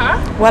see her?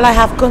 Well, I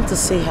have gone to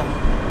see her.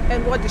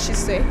 And what did she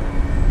say?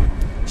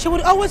 She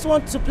would always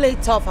want to play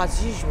tough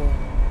as usual.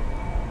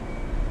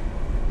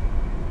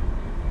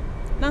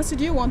 Nancy,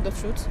 do you want the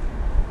truth?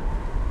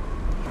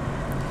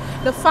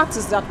 The fact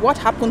is that what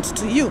happened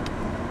to you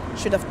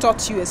should have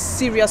taught you a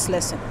serious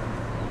lesson.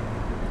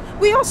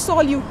 We all saw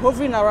you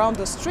hovering around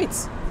the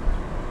streets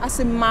as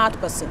a mad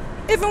person,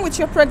 even with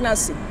your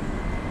pregnancy.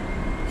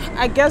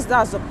 I guess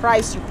that's the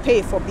price you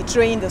pay for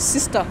betraying the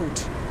sisterhood.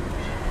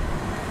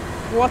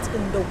 What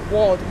in the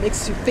world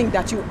makes you think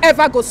that you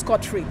ever go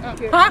scot-free?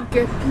 Okay,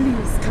 okay,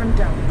 please calm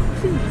down,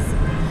 please.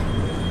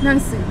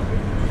 Nancy,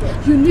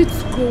 you need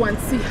to go and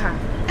see her,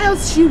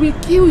 else she will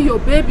kill your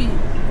baby.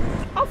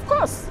 Of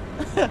course.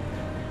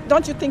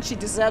 Don't you think she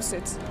deserves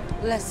it?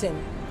 Listen,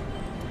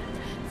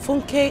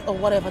 Funke or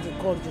whatever they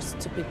call your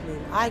stupid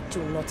name, I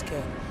do not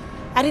care.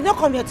 I did not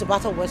come here to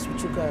battle words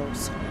with you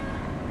girls.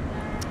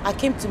 I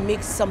came to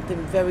make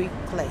something very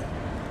clear.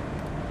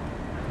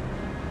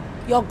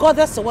 Your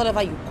goddess or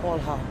whatever you call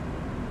her,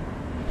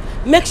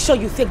 make sure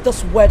you take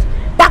this word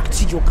back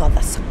to your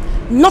goddess.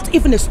 Not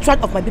even a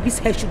strand of my baby's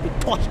hair should be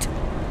touched.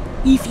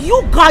 If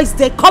you guys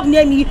dare come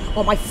near me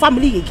or my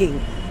family again,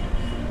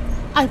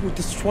 I will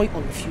destroy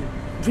all of you.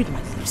 Read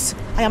my lips.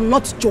 I am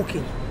not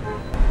joking.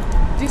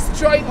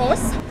 Destroy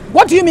us?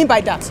 What do you mean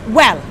by that?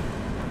 Well,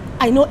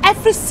 I know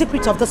every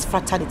secret of this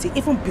fraternity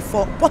even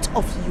before both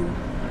of you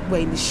were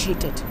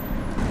initiated.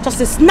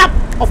 Just a snap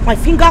of my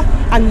finger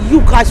and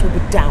you guys will be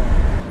down.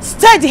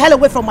 Stay the hell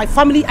away from my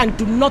family and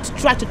do not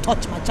try to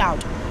touch my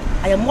child.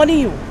 I am warning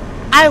you.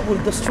 I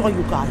will destroy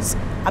you guys.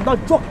 I'm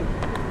not joking.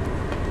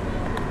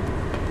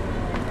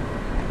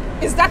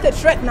 Is that a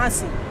threat,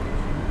 Nancy?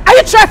 Are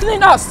you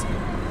threatening us?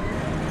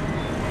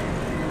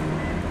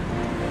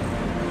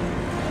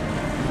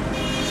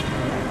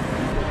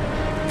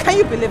 Can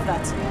you believe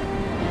that?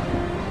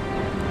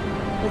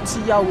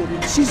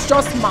 She's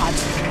just mad.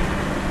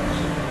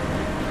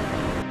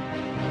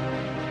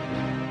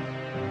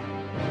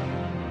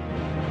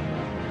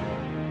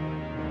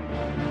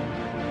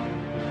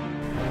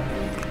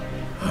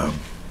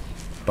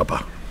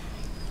 Papa,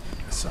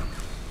 son,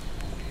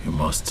 you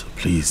must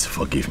please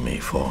forgive me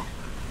for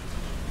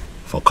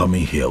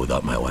coming here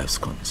without my wife's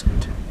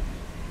consent.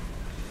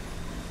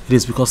 It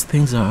is because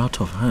things are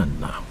out of hand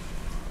now.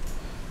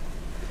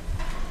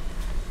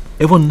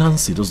 Even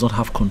Nancy does not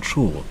have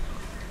control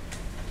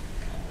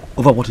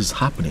over what is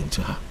happening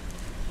to her.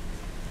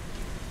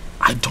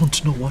 I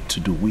don't know what to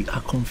do. We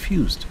are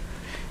confused.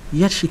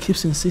 Yet she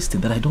keeps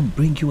insisting that I don't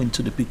bring you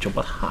into the picture.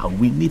 But how?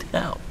 We need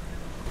help.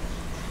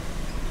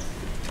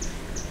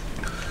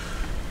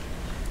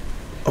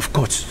 Of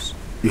course,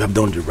 you have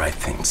done the right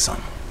thing,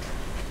 son.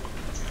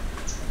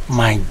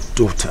 My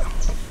daughter,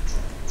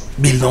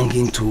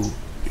 belonging to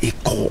a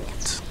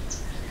cult.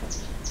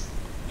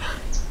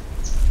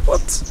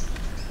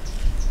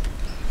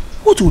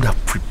 What would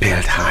have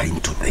prepared her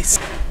into this?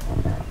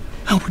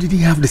 How did he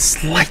have the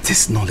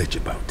slightest knowledge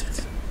about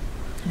it?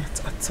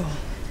 Not at all.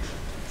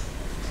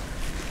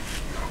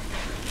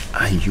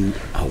 Are you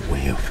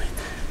aware of it?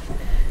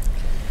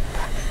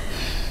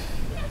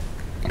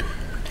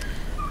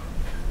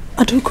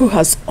 Aduko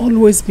has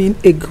always been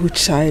a good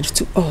child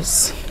to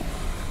us.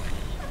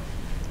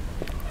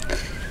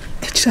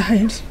 A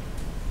child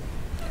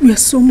we are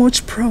so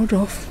much proud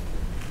of.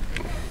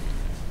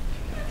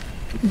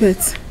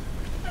 But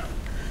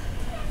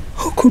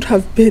who could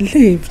have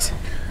believed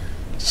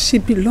she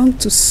belonged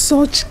to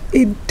such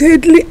a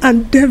deadly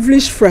and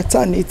devilish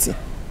fraternity?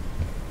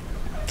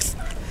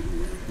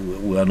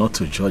 We are not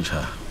to judge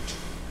her.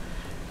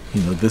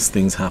 You know, these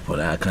things happen.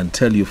 I can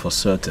tell you for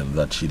certain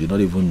that she did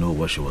not even know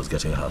what she was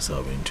getting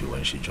herself into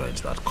when she joined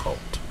that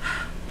cult.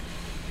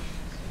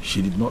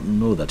 She did not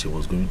know that it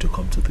was going to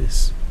come to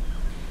this.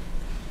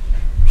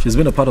 She's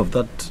been a part of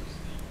that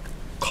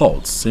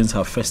cult since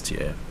her first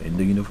year in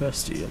the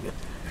university.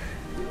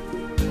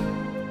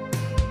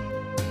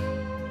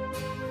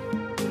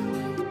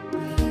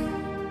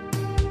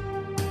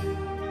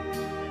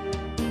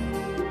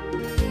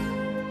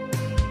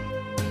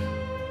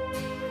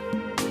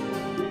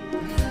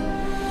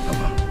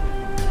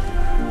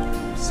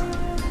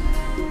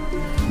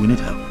 We need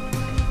help.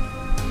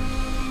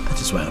 That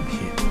is why I'm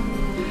here.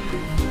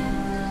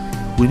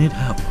 We need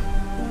help.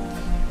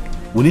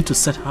 We need to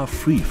set her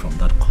free from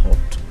that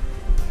cult.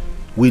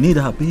 We need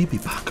our baby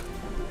back.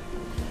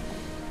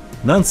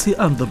 Nancy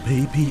and the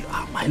baby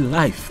are my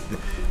life.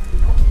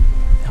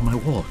 They're my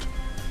world.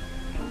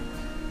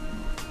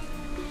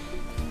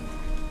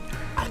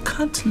 I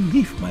can't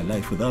live my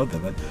life without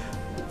them.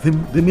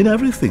 They mean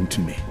everything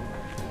to me.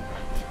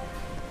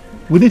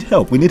 We need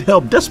help. We need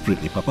help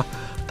desperately, Papa.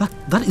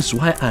 That is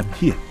why I'm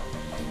here.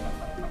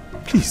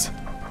 Please.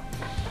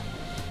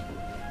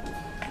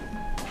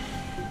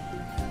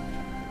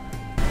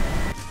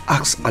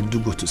 Ask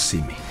Adugo to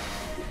see me.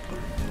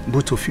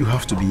 Both of you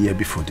have to be here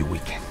before the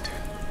weekend.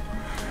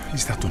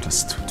 Is that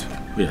understood?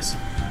 Yes.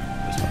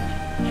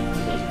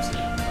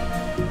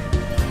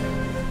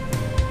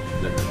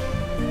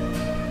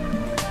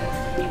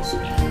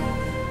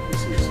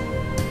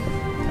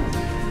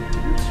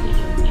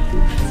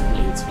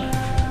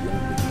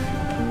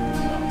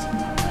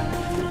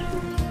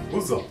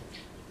 Uzo,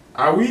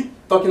 are we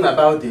talking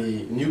about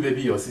the new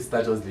baby your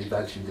sister just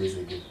delivered 2 days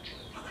ago?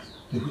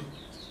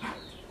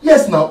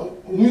 Yes, now,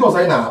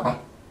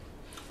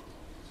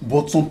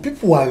 but some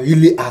people are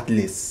really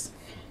heartless.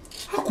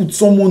 How could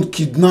someone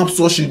kidnap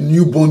such a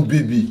newborn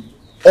baby?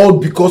 All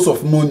because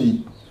of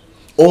money?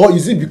 Or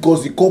is it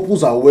because the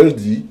couples are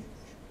wealthy?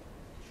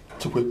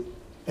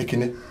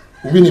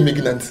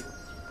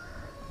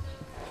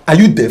 Are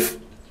you deaf?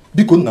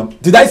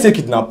 Did I say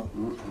kidnap?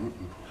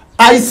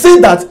 I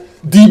said that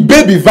the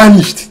baby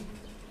vanished.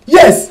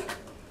 Yes!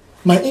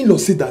 My in-law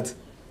said that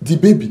the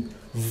baby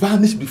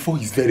vanished before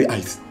his very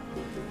eyes.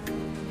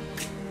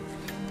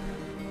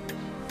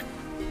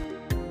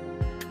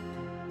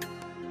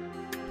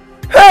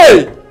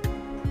 Hey!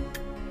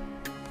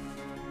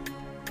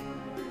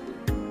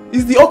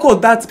 Is the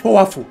occult that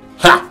powerful?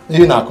 Ha!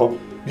 You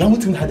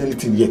haven't even had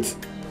anything yet.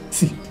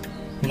 See,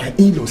 my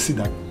in-law said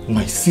that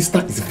my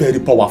sister is very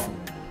powerful.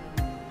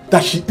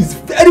 That she is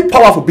very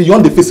powerful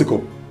beyond the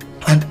physical.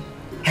 And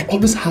I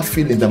always have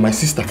feeling that my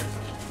sister,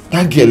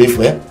 that girl,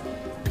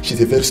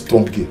 she's a very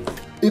strong girl.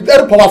 A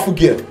very powerful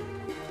girl.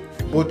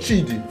 But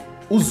Chidi,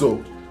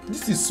 Uzo,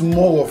 This is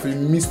more of a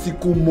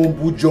mystical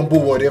mumbo jumbo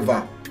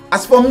whatever.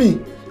 As for me,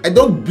 I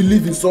don't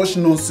believe in such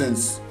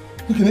nonsense.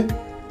 Does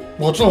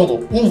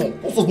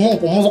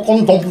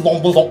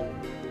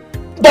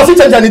it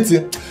change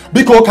anything?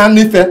 Because can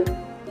me fair?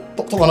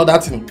 Talk another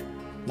thing.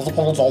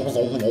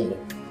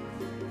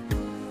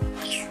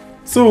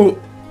 So,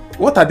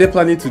 what are they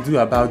planning to do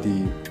about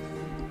the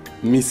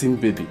missing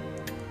baby?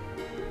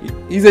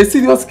 It's a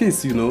serious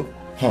case, you know.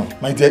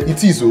 My dear,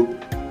 it is.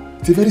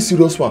 It's a very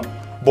serious one.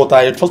 But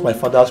I trust my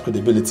father's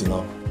credibility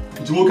now.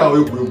 My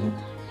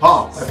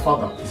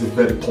father is a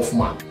very tough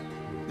man.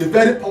 A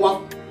very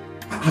powerful.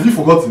 Have you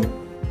forgotten?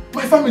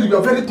 My family, we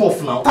are very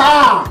tough now.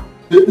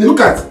 Look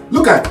at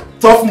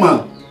tough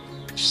man.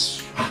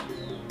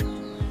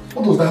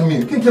 What does that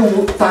mean? Can't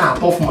you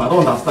tough man? I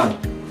don't understand.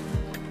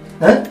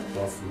 Eh?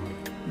 Tough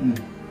man.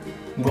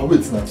 But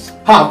wait now.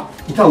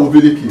 You can't obey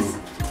the case.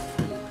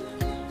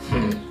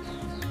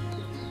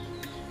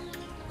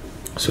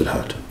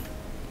 Sweetheart,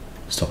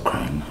 stop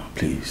crying now,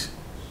 please.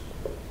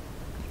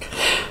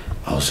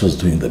 I was just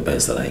doing the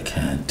best that I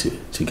can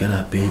to get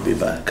our baby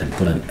back and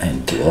put an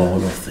end to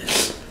all of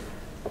this.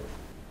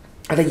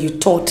 And then you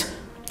thought,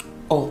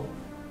 or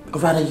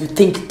rather you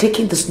think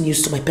taking this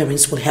news to my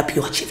parents will help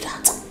you achieve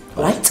that,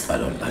 right? I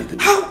don't like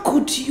it. How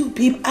could you,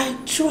 babe? I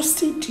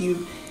trusted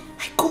you.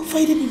 I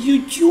confided in you.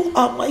 You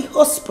are my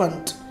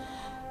husband.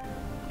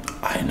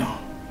 I know.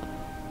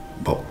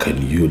 But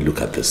can you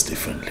look at this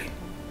differently?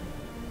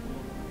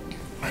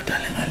 My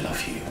darling, I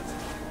love you.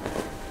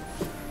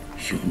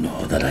 You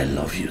know that I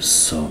love you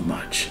so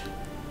much.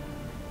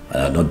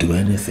 And I'll not do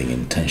anything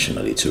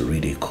intentionally to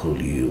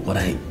ridicule you. What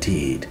I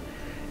did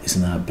is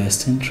in our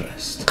best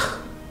interest.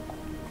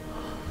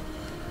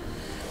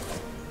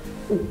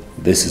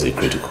 This is a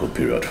critical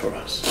period for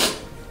us.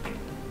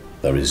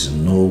 There is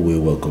no way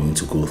we're going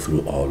to go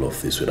through all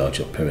of this without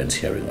your parents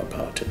hearing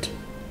about it.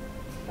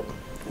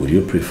 Would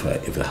you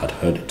prefer if they had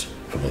heard it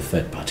from a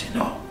third party?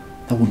 No,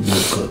 that wouldn't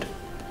be good.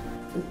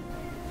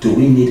 Do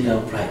we need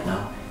help right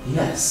now?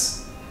 Yes.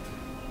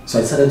 So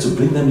I decided to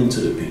bring them into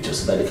the picture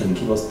so that they can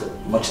give us the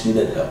much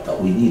needed help that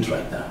we need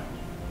right now.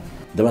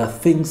 There are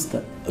things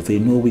that they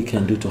know we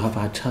can do to have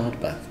our child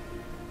back.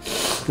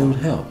 They would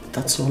help.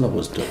 That's all I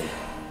was doing.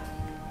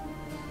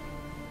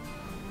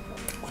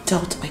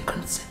 Without my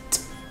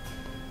consent.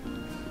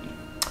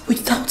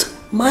 Without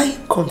my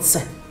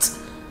consent.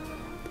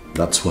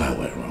 That's where I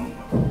went wrong.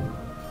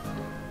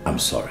 I'm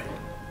sorry.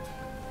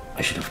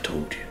 I should have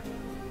told you.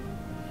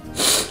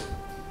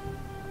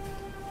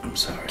 I'm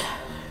sorry.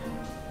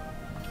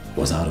 It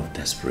was out of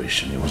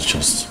desperation. It was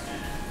just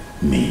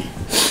me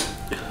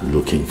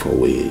looking for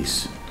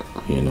ways,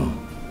 you know,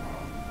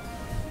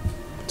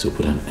 to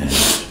put an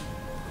end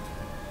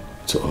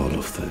to all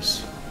of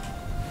this.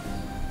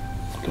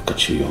 Look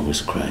at you, you're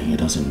always crying. It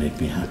doesn't make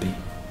me happy.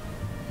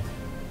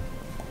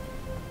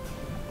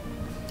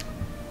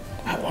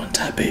 I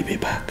want our baby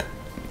back.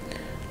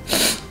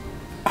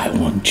 I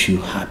want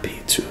you happy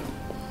too.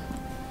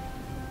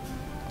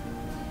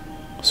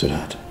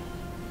 Sweetheart,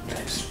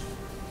 please.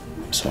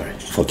 I'm sorry.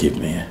 Forgive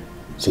me,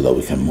 so that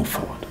we can move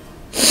forward.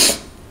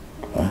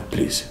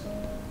 Please.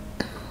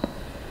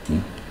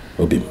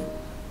 Obim,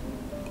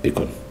 be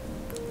good.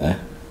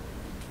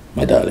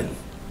 My darling.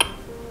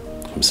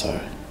 I'm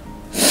sorry.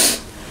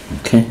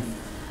 Okay?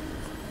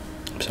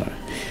 I'm sorry.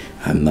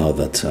 And now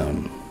that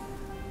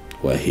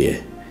we're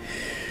here,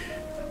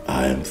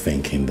 I am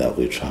thinking that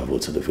we travel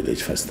to the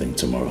village first thing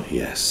tomorrow.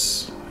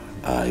 Yes.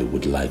 I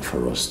would like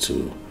for us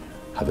to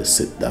have a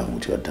sit down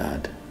with your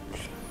dad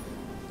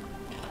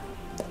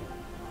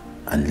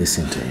and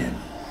listen to him.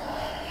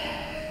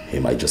 He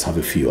might just have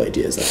a few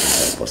ideas that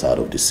can help us out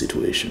of this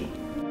situation.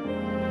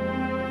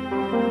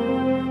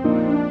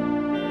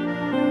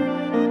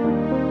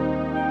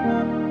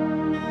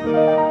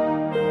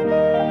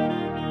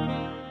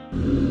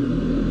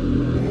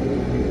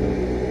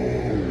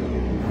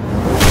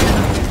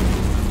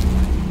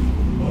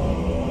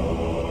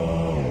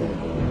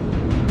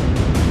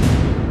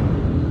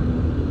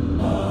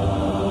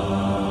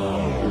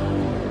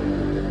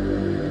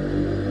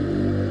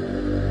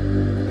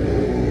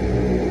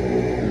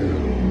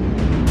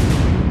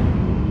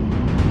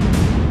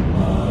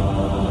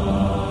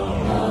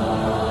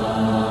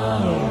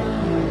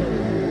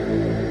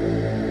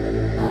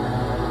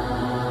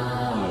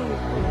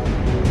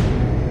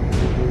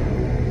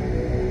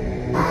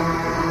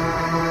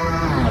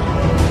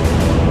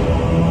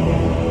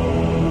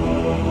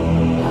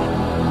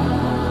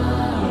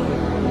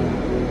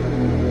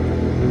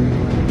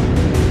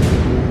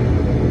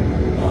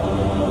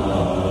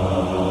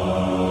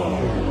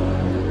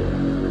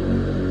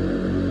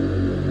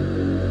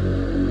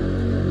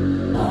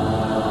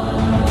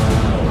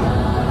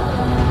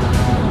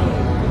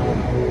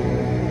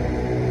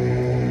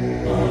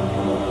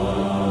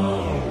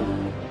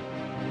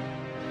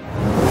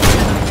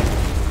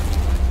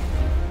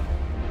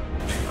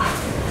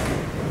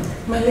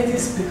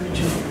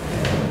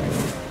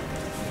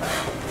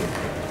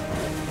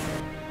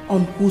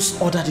 On whose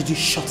order did you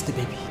shot the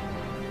baby?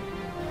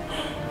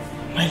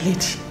 My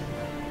lady,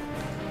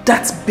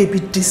 That baby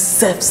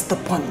deserves the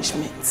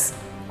punishment.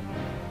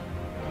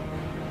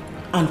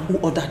 And who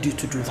ordered you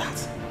to do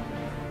that?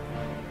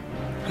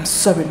 I'm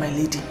sorry, my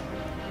lady.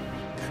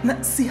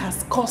 Nancy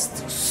has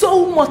caused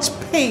so much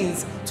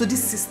pains to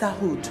this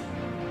sisterhood.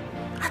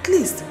 At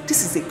least,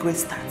 this is a great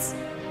start.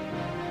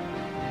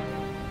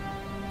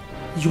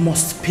 You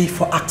must pay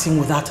for acting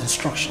without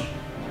instruction.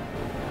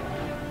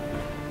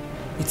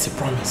 It's a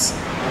promise.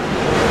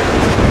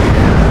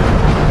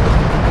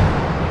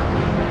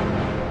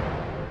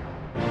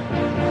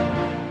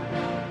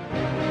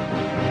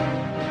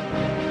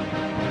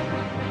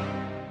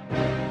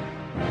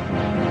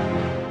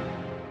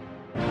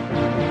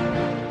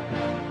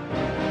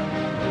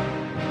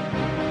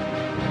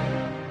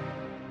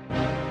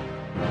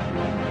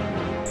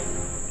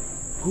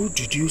 Who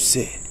did you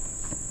say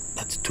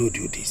that told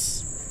you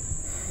this?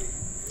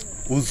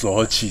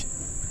 Uzochi,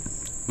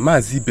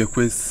 Mazi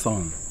Bekwe's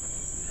son.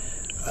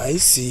 I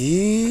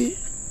see.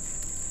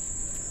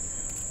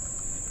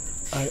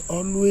 I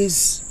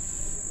always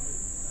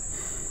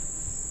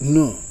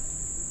know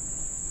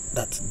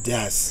that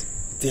there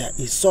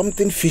is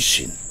something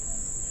fishy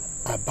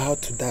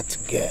about that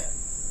girl.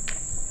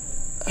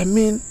 I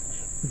mean,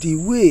 the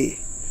way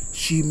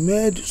she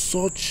made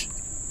such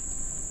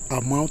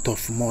amount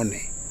of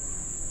money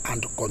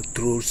and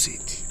controls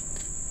it.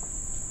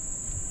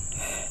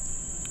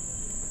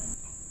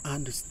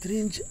 And the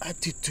strange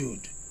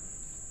attitude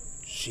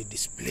she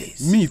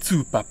displays. Me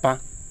too, Papa.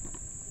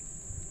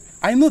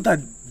 I know that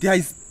there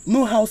is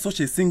no how such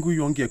a single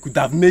young girl could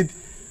have made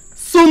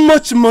so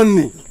much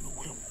money.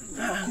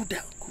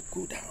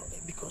 Cool down,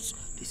 because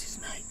this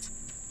is night.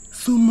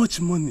 So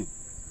much money,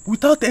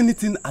 without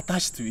anything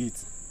attached to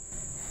it.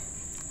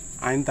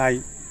 And I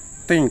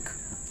think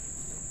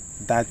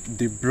that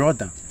the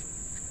brother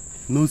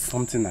knows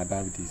something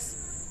about this.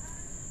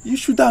 You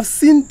should have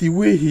seen the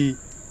way he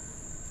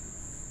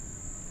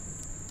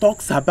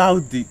talks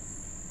about the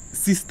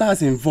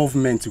sister's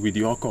involvement with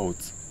the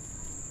occult.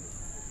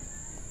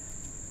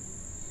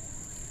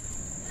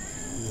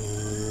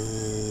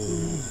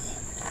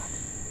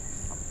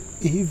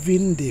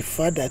 Even the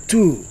father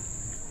too.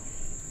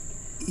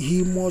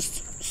 He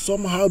must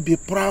somehow be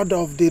proud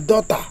of the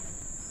daughter.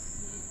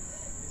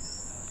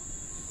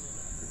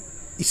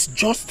 It's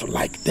just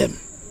like them.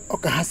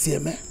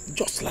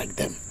 Just like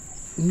them.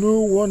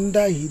 No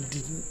wonder he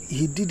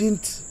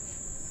didn't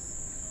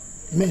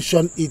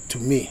mention it to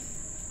me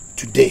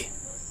today.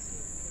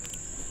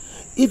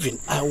 Even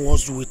I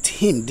was with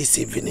him this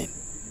evening.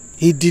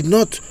 He did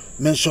not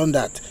mention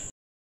that.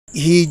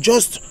 He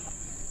just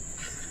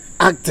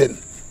acting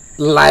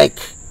like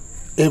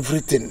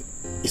everything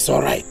is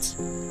alright.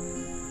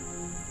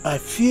 I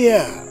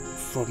fear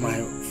for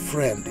my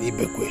friend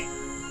Ibekwe.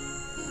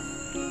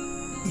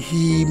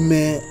 He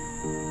may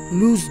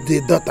lose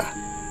the daughter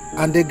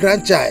and the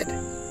grandchild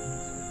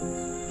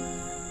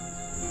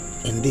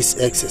in this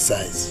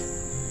exercise.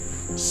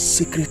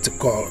 Secret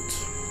cult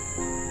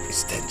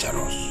is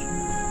dangerous.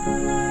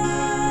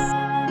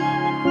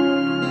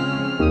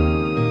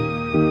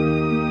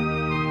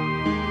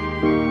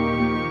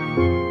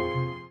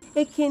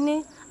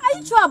 Ekene, are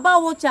you sure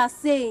about what you are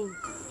saying?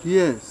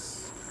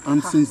 Yes,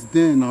 and since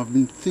then I've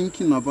been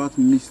thinking about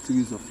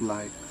mysteries of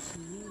life.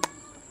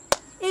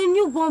 A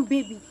newborn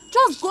baby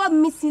just got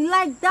missing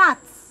like that.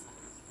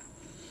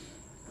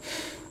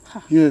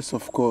 Yes,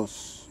 of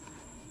course.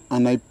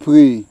 And I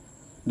pray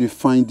they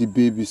find the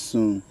baby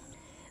soon.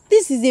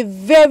 This is a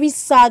very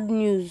sad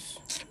news.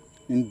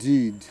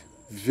 Indeed,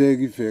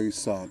 very, very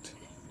sad.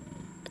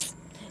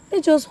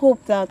 Let's just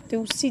hope that they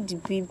will see the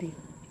baby.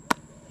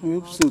 I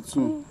hope so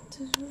too.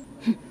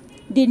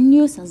 The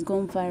news has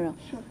gone viral.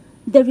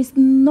 There is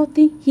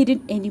nothing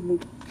hidden anymore.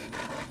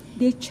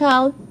 The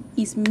child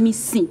is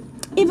missing.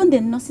 Even the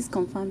nurses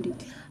confirmed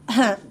it.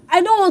 I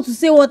don't want to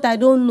say what I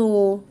don't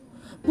know.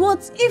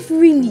 But if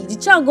really the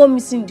child got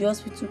missing in the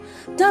hospital,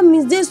 that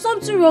means there's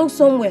something wrong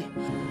somewhere.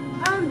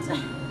 And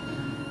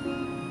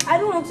I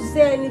don't want to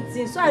say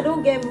anything so I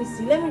don't get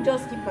missing. Let me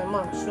just keep my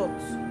mouth shut.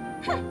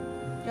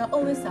 You're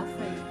always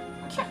afraid.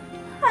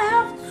 I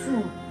have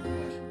to.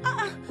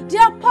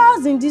 There are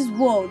powers in this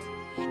world.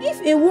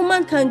 If a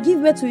woman can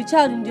give birth to a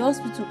child in the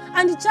hospital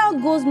and the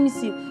child goes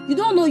missing, you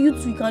don't know you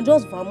two, you can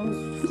just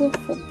vamose. God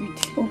forbid.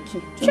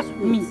 Okay, just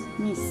miss.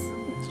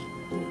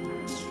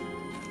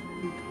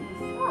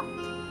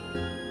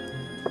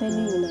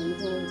 Telling you now, you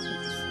don't want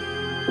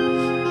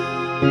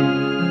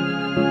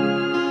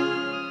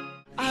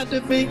to. At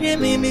the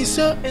beginning, it's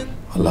so.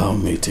 Allow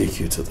me to take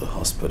you to the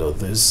hospital.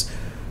 This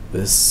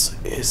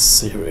is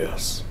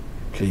serious.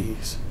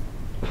 Please.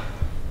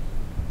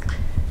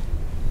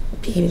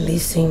 Babe,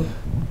 listen.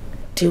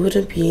 There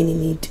wouldn't be any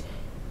need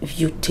if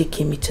you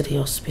taking me to the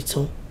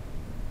hospital.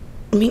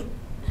 I mean,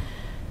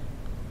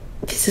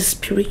 this is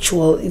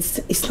spiritual.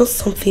 It's not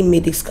something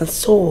medics can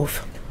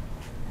solve.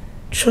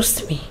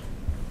 Trust me.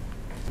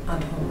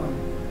 Adhoma,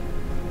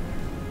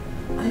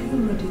 are you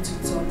ready to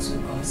talk to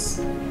us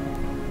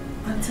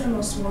and tell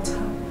us what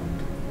happened?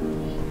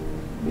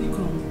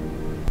 Become.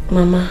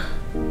 Mama,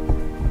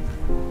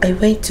 I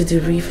went to the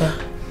river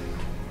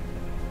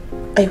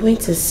I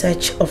went in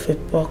search of a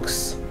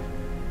box.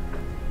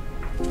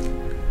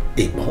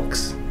 A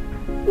box?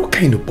 What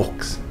kind of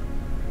box?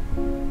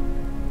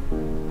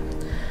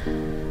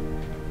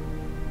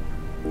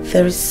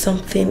 There is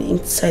something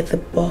inside the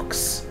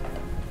box.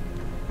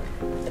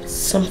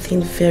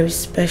 Something very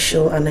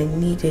special and I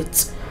need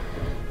it.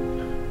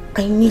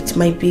 I need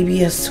my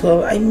baby as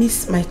well. I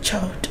miss my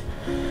child.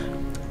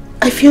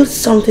 I feel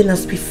something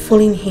has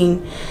befallen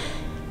him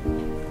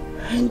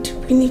and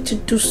we need to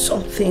do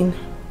something.